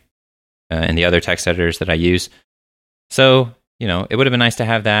my in the other text editors that I use. So, it would have been nice to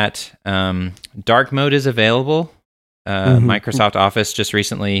have that. Dark mode is available. Microsoft Office just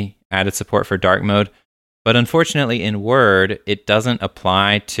recently added support for dark mode. But unfortunately, in Word, it doesn't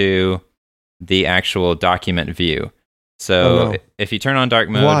apply to the actual document view. So if you turn on dark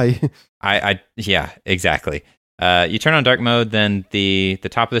mode... Why? Yeah, exactly. You turn on dark mode, then the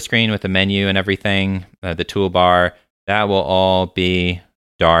top of the screen with the menu and everything, the toolbar, that will all be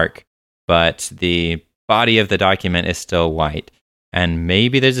dark, but the body of the document is still white. And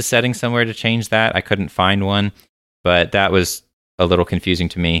maybe there's a setting somewhere to change that. I couldn't find one, but that was a little confusing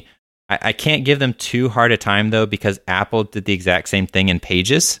to me. I can't give them too hard a time, though, because Apple did the exact same thing in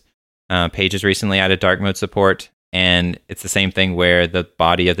Pages. Pages recently added dark mode support, and it's the same thing where the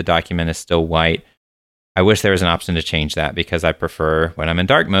body of the document is still white. I wish there was an option to change that, because I prefer, when I'm in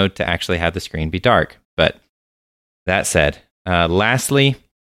dark mode, to actually have the screen be dark. But that said, lastly,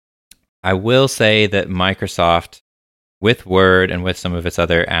 I will say that Microsoft, with Word and with some of its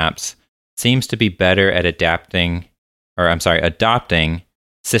other apps, seems to be better at adopting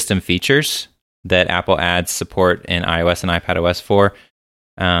system features that Apple adds support in iOS and iPadOS for.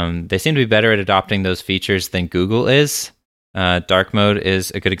 They seem to be better at adopting those features than Google is. Dark mode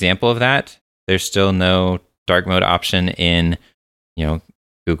is a good example of that. There's still no dark mode option in,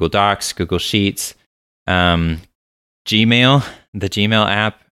 Google Docs, Google Sheets. Gmail, the Gmail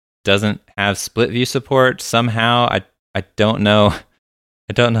app, doesn't have split view support somehow. I don't know.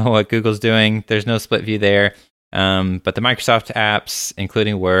 I don't know what Google's doing. There's no split view there. But the Microsoft apps,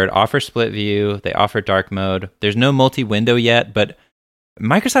 including Word, offer split view. They offer dark mode. There's no multi-window yet, but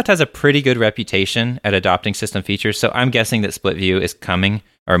Microsoft has a pretty good reputation at adopting system features, so I'm guessing that split view is coming,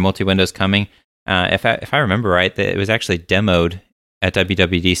 or multi-window is coming. If I remember right, that it was actually demoed at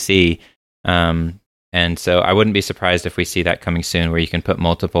WWDC, and so I wouldn't be surprised if we see that coming soon, where you can put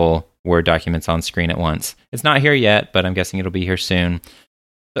multiple Word documents on screen at once. It's not here yet, but I'm guessing it'll be here soon.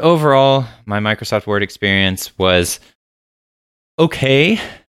 So overall, my Microsoft Word experience was okay.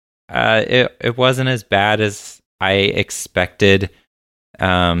 It wasn't as bad as I expected.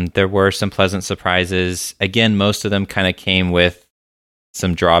 There were some pleasant surprises. Again, most of them kind of came with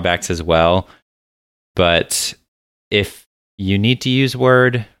some drawbacks as well. But if you need to use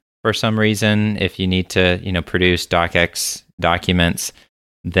Word for some reason, if you need to, produce DocX documents,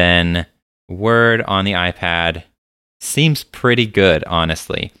 then Word on the iPad seems pretty good,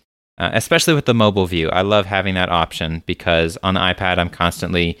 honestly, especially with the mobile view. I love having that option, because on the iPad, I'm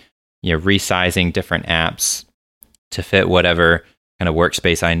constantly resizing different apps to fit whatever kind of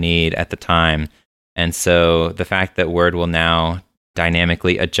workspace I need at the time. And so the fact that Word will now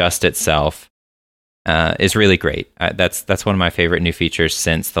dynamically adjust itself is really great. That's one of my favorite new features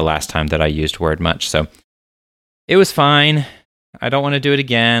since the last time that I used Word much. So it was fine. I don't want to do it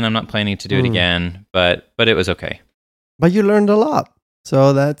again. I'm not planning to do it again, but it was okay. But you learned a lot.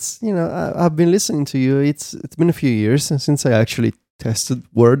 So that's, I've been listening to you. It's been a few years since I actually tested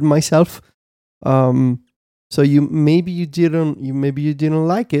Word myself. So maybe you didn't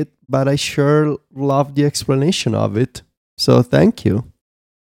like it, but I sure loved the explanation of it. So thank you.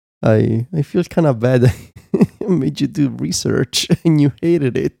 I feel kind of bad I made you do research and you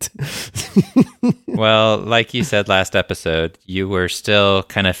hated it. Well, like you said last episode, you were still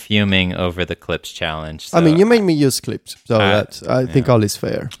kind of fuming over the clips challenge. So you made me use clips, so I think all is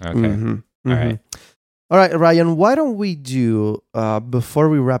fair. Okay. All right. All right, Ryan, why don't we do, before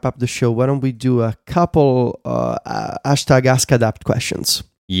we wrap up the show, why don't we do a couple hashtag AskAdapt questions?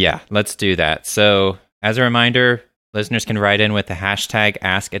 Yeah, let's do that. So as a reminder, listeners can write in with the hashtag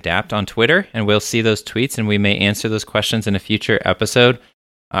AskAdapt on Twitter, and we'll see those tweets, and we may answer those questions in a future episode.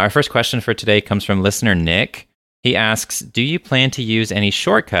 Our first question for today comes from listener Nick. He asks, do you plan to use any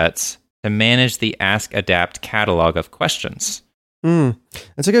shortcuts to manage the AskAdapt catalog of questions?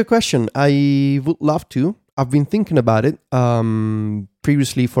 That's a good question. I would love to. I've been thinking about it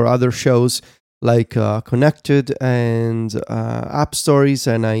previously for other shows like Connected and App Stories,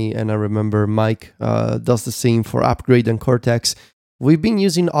 and I remember Mike does the same for Upgrade and Cortex. We've been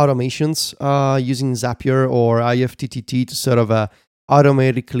using automations, using Zapier or IFTTT to sort of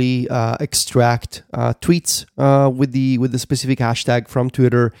automatically extract tweets with the specific hashtag from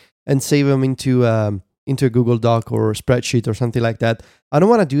Twitter and save them into a Google Doc or spreadsheet or something like that. I don't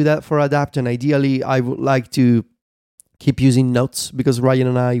want to do that for Adapt, and ideally I would like to keep using notes, because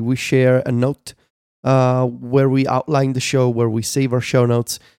Ryan and we share a note where we outline the show, where we save our show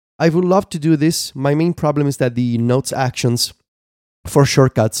notes. I would love to do this. My main problem is that the notes actions for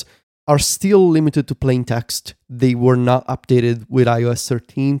shortcuts are still limited to plain text. They were not updated with iOS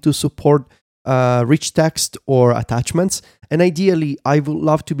 13 to support rich text or attachments. And ideally, I would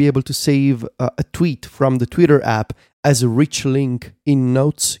love to be able to save a tweet from the Twitter app as a rich link in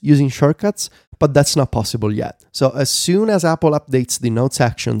Notes using shortcuts, but that's not possible yet. So as soon as Apple updates the Notes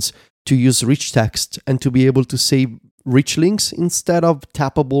actions to use rich text and to be able to save rich links instead of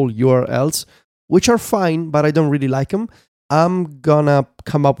tappable URLs, which are fine, but I don't really like them, I'm gonna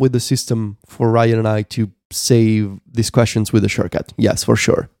come up with a system for Ryan and I to save these questions with a shortcut. Yes, for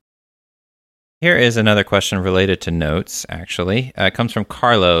sure. Here is another question related to notes, actually. It comes from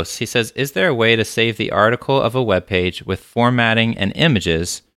Carlos. He says, is there a way to save the article of a web page with formatting and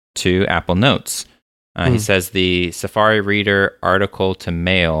images to Apple Notes? He says the Safari Reader article to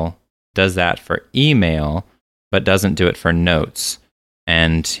mail does that for email, but doesn't do it for notes.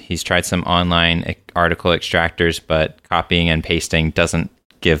 And he's tried some online article extractors, but copying and pasting doesn't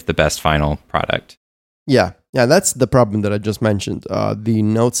give the best final product. Yeah, that's the problem that I just mentioned. The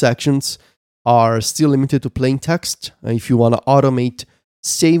note sections are still limited to plain text. If you want to automate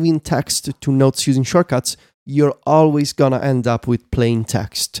saving text to notes using shortcuts, you're always going to end up with plain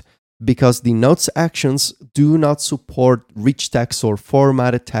text because the notes actions do not support rich text or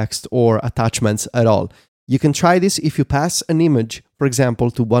formatted text or attachments at all. You can try this if you pass an image, for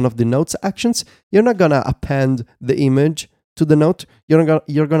example, to one of the notes actions. You're not going to append the image to the note. You're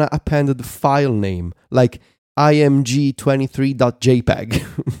going to append the file name, like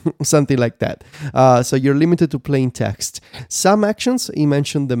img23.jpg, something like that. So you're limited to plain text. Some actions, he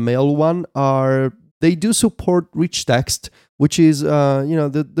mentioned the mail one, they do support rich text, which is,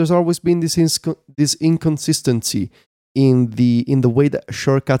 there's always been this inconsistency in the way that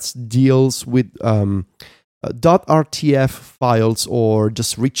shortcuts deals with .rtf files or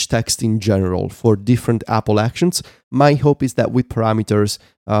just rich text in general for different Apple actions. My hope is that with parameters,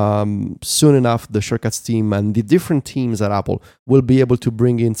 soon enough, the shortcuts team and the different teams at Apple will be able to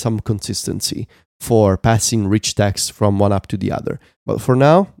bring in some consistency for passing rich text from one app to the other. But for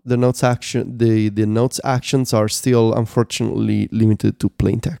now, the notes actions are still unfortunately limited to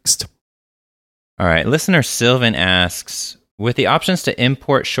plain text. All right, listener Sylvan asks, with the options to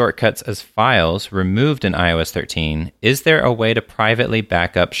import shortcuts as files removed in iOS 13, is there a way to privately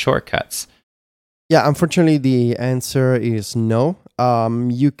back up shortcuts? Yeah, unfortunately, the answer is no.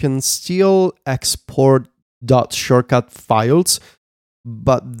 You can still export .shortcut files,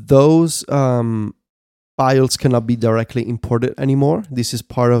 but those files cannot be directly imported anymore. This is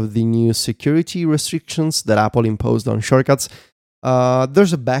part of the new security restrictions that Apple imposed on shortcuts.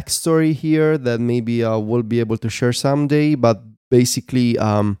 There's a backstory here that maybe we'll be able to share someday, but basically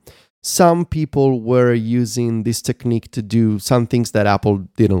some people were using this technique to do some things that Apple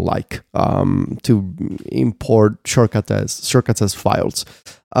didn't like, to import shortcuts as files.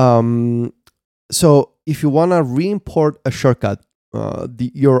 So if you want to re-import a shortcut,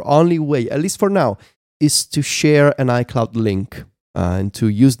 your only way, at least for now, is to share an iCloud link and to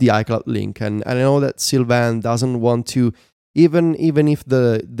use the iCloud link. And I know that Sylvan doesn't want to, even if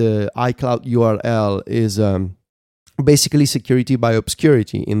the iCloud URL is basically security by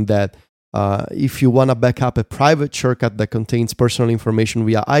obscurity, in that if you want to back up a private shortcut that contains personal information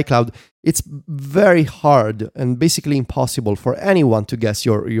via iCloud, it's very hard and basically impossible for anyone to guess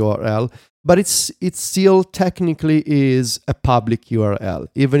your URL. But it still technically is a public URL,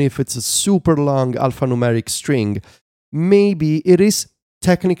 even if it's a super long alphanumeric string. Maybe it is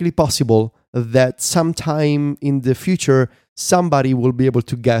technically possible that sometime in the future, somebody will be able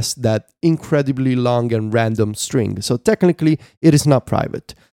to guess that incredibly long and random string. So technically, it is not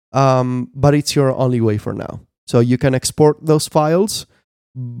private, but it's your only way for now. So you can export those files,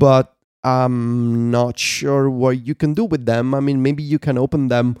 but I'm not sure what you can do with them. I mean, maybe you can open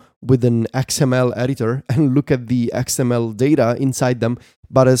them with an XML editor and look at the XML data inside them.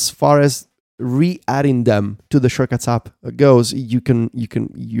 But as far as re-adding them to the Shortcuts app goes,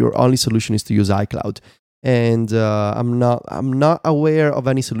 your only solution is to use iCloud. And I'm not aware of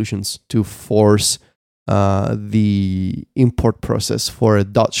any solutions to force the import process for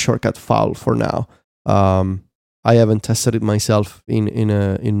a .shortcut file for now. I haven't tested it myself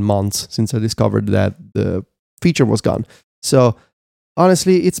in months since I discovered that the feature was gone. So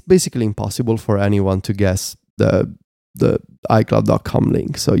honestly, it's basically impossible for anyone to guess the iCloud.com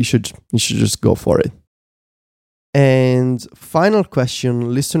link. So you should just go for it. And final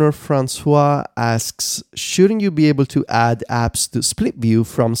question, listener Francois asks, shouldn't you be able to add apps to Split View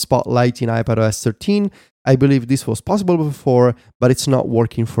from Spotlight in iPadOS 13? I believe this was possible before, but it's not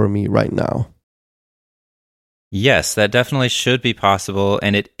working for me right now. Yes, that definitely should be possible,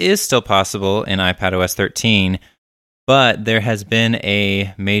 and it is still possible in iPadOS 13, but there has been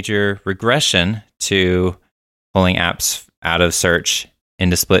a major regression to pulling apps out of search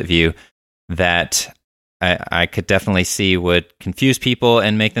into Split View that I could definitely see would confuse people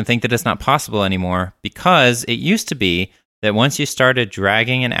and make them think that it's not possible anymore, because it used to be that once you started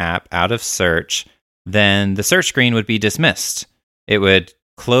dragging an app out of search, then the search screen would be dismissed. It would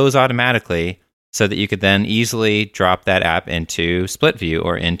close automatically so that you could then easily drop that app into Split View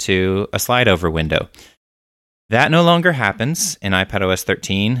or into a slide over window. That no longer happens in iPadOS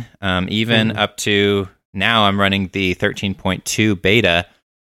 13, even up to now I'm running the 13.2 beta.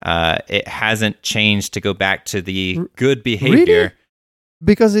 It hasn't changed to go back to the good behavior. Really?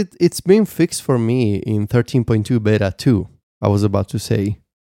 Because it's been fixed for me in 13.2 beta too, I was about to say.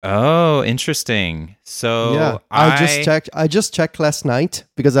 Oh, interesting. So yeah, I just checked last night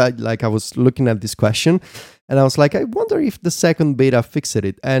because I was looking at this question and I was like, I wonder if the second beta fixed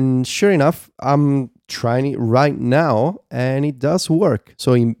it. And sure enough, I'm trying it right now and it does work.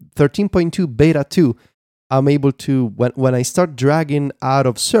 So in 13.2 beta 2, I'm able to, when I start dragging out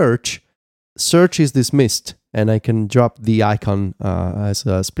of search is dismissed and I can drop the icon as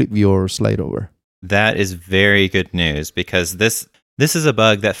a split view or slide over. That is very good news because this is a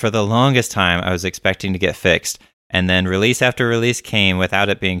bug that for the longest time I was expecting to get fixed. And then release after release came without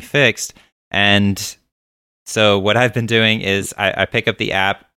it being fixed. And so what I've been doing is I pick up the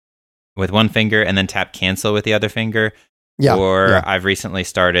app with one finger and then tap cancel with the other finger. Yeah. I've recently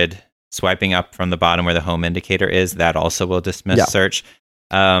started swiping up from the bottom where the home indicator is. That also will dismiss search.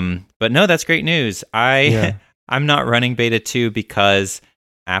 But no, that's great news. I'm not running beta 2 because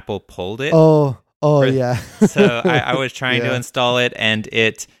Apple pulled it. Yeah. So I was trying to install it, and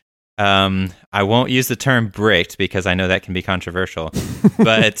it. I won't use the term bricked because I know that can be controversial,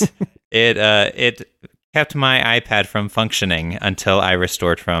 but it kept my iPad from functioning until I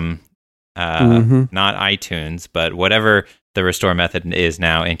restored from not iTunes, but whatever the restore method is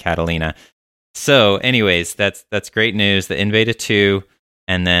now in Catalina. So, anyways, that's great news. The in beta 2,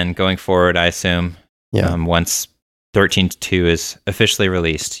 and then going forward, I assume once 13.2 is officially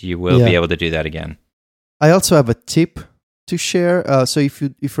released, you will be able to do that again. I also have a tip to share. So if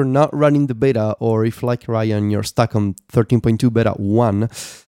you're not running the beta, or if like Ryan, you're stuck on 13.2 beta 1,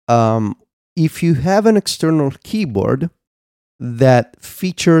 if you have an external keyboard that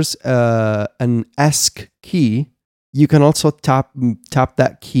features an ESC key, you can also tap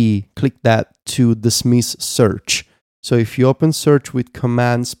that key, click that to dismiss search. So if you open search with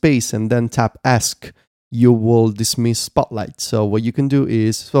Command space and then tap ESC, you will dismiss Spotlight. So what you can do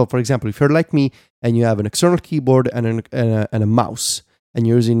is, so for example, if you're like me and you have an external keyboard and a mouse, and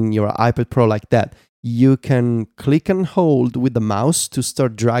you're using your iPad Pro like that, you can click and hold with the mouse to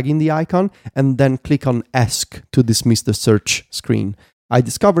start dragging the icon, and then click on ESC to dismiss the search screen. I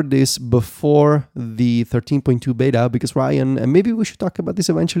discovered this before the 13.2 beta because Ryan, and maybe we should talk about this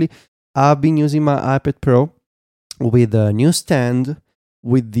eventually, I've been using my iPad Pro with a new stand,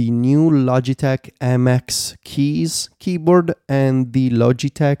 with the new Logitech MX keys keyboard and the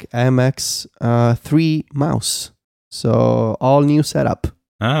Logitech MX 3 mouse. So all new setup.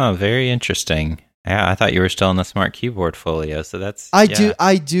 Oh, very interesting. Yeah, I thought you were still on the smart keyboard folio. So that's I do.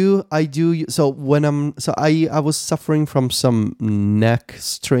 So I was suffering from some neck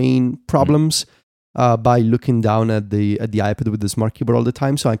strain problems by looking down at the iPad with the smart keyboard all the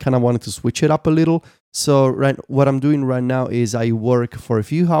time. So I kind of wanted to switch it up a little. So what I'm doing right now is I work for a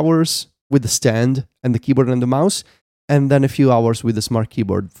few hours with the stand and the keyboard and the mouse, and then a few hours with the smart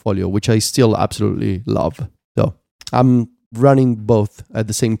keyboard folio, which I still absolutely love. So I'm running both at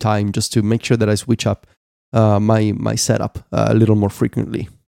the same time just to make sure that I switch up my setup a little more frequently.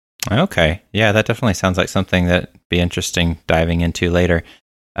 Okay. Yeah, that definitely sounds like something that'd be interesting diving into later.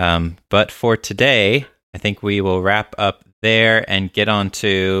 But for today, I think we will wrap up there and get on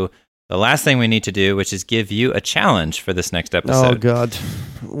to the last thing we need to do, which is give you a challenge for this next episode. Oh, God.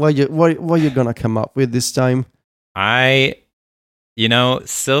 What are you going to come up with this time?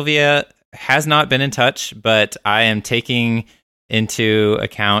 Sylvia has not been in touch, but I am taking into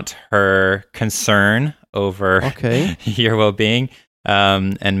account her concern over your well-being,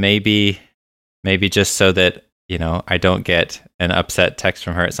 and maybe just so that I don't get an upset text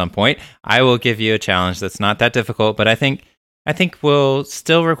from her at some point, I will give you a challenge that's not that difficult, but I think will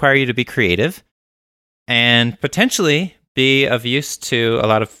still require you to be creative and potentially be of use to a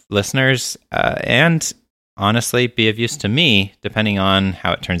lot of listeners, and honestly be of use to me, depending on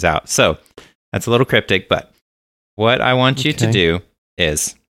how it turns out. So that's a little cryptic, but what I want you to do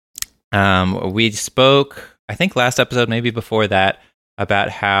is, we spoke, I think last episode, maybe before that, about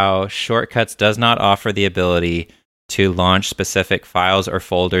how Shortcuts does not offer the ability to launch specific files or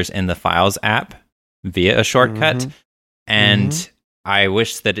folders in the Files app via a shortcut. Mm-hmm. And I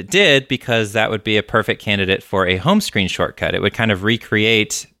wish that it did, because that would be a perfect candidate for a home screen shortcut. It would kind of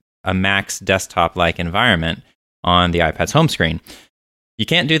recreate a Mac's desktop-like environment on the iPad's home screen. You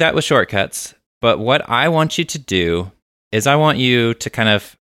can't do that with shortcuts, but what I want you to do is I want you to kind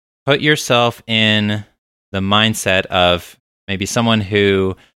of put yourself in the mindset of maybe someone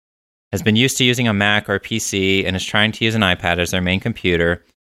who has been used to using a Mac or a PC and is trying to use an iPad as their main computer,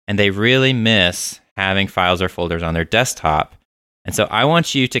 and they really miss having files or folders on their desktop. And so I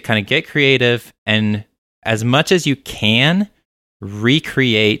want you to kind of get creative and as much as you can,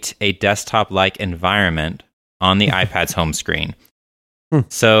 recreate a desktop-like environment on the iPad's home screen.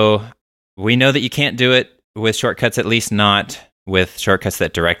 So we know that you can't do it with shortcuts, at least not with shortcuts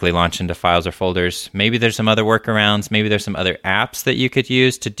that directly launch into files or folders. Maybe there's some other workarounds. Maybe there's some other apps that you could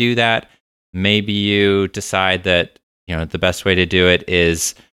use to do that. Maybe you decide that, the best way to do it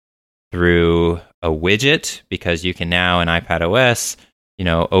is through a widget, because you can now in iPadOS,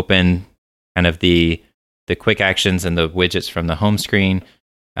 open kind of the quick actions and the widgets from the home screen.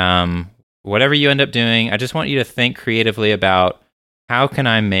 Whatever you end up doing, I just want you to think creatively about how can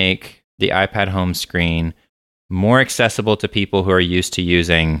I make the iPad home screen more accessible to people who are used to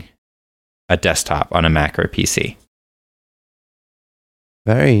using a desktop on a Mac or a PC.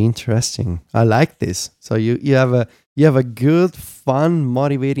 Very interesting. I like this. So you have a good, fun,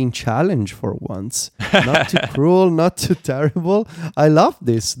 motivating challenge for once. Not too cruel, not too terrible. I love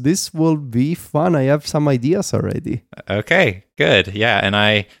this. This will be fun. I have some ideas already. Okay, good. Yeah, and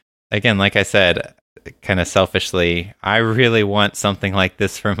I, again, like I said, kind of selfishly, I really want something like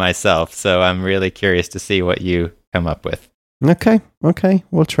this for myself. So I'm really curious to see what you come up with. Okay,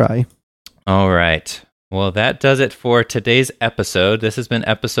 we'll try. All right. Well, that does it for today's episode. This has been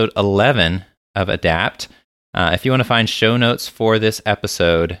episode 11 of Adapt. If you want to find show notes for this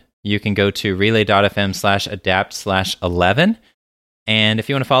episode, you can go to relay.fm/adapt/11. And if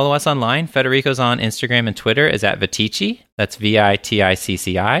you want to follow us online, Federico's on Instagram and Twitter is at Viticci. That's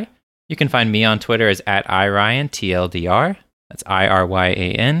VITICCI. You can find me on Twitter as at iRyanTLDR. That's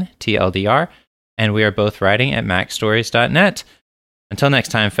IRYANTLDR. And we are both writing at macstories.net. Until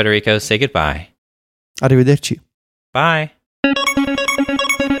next time, Federico, say goodbye. Arrivederci. Bye.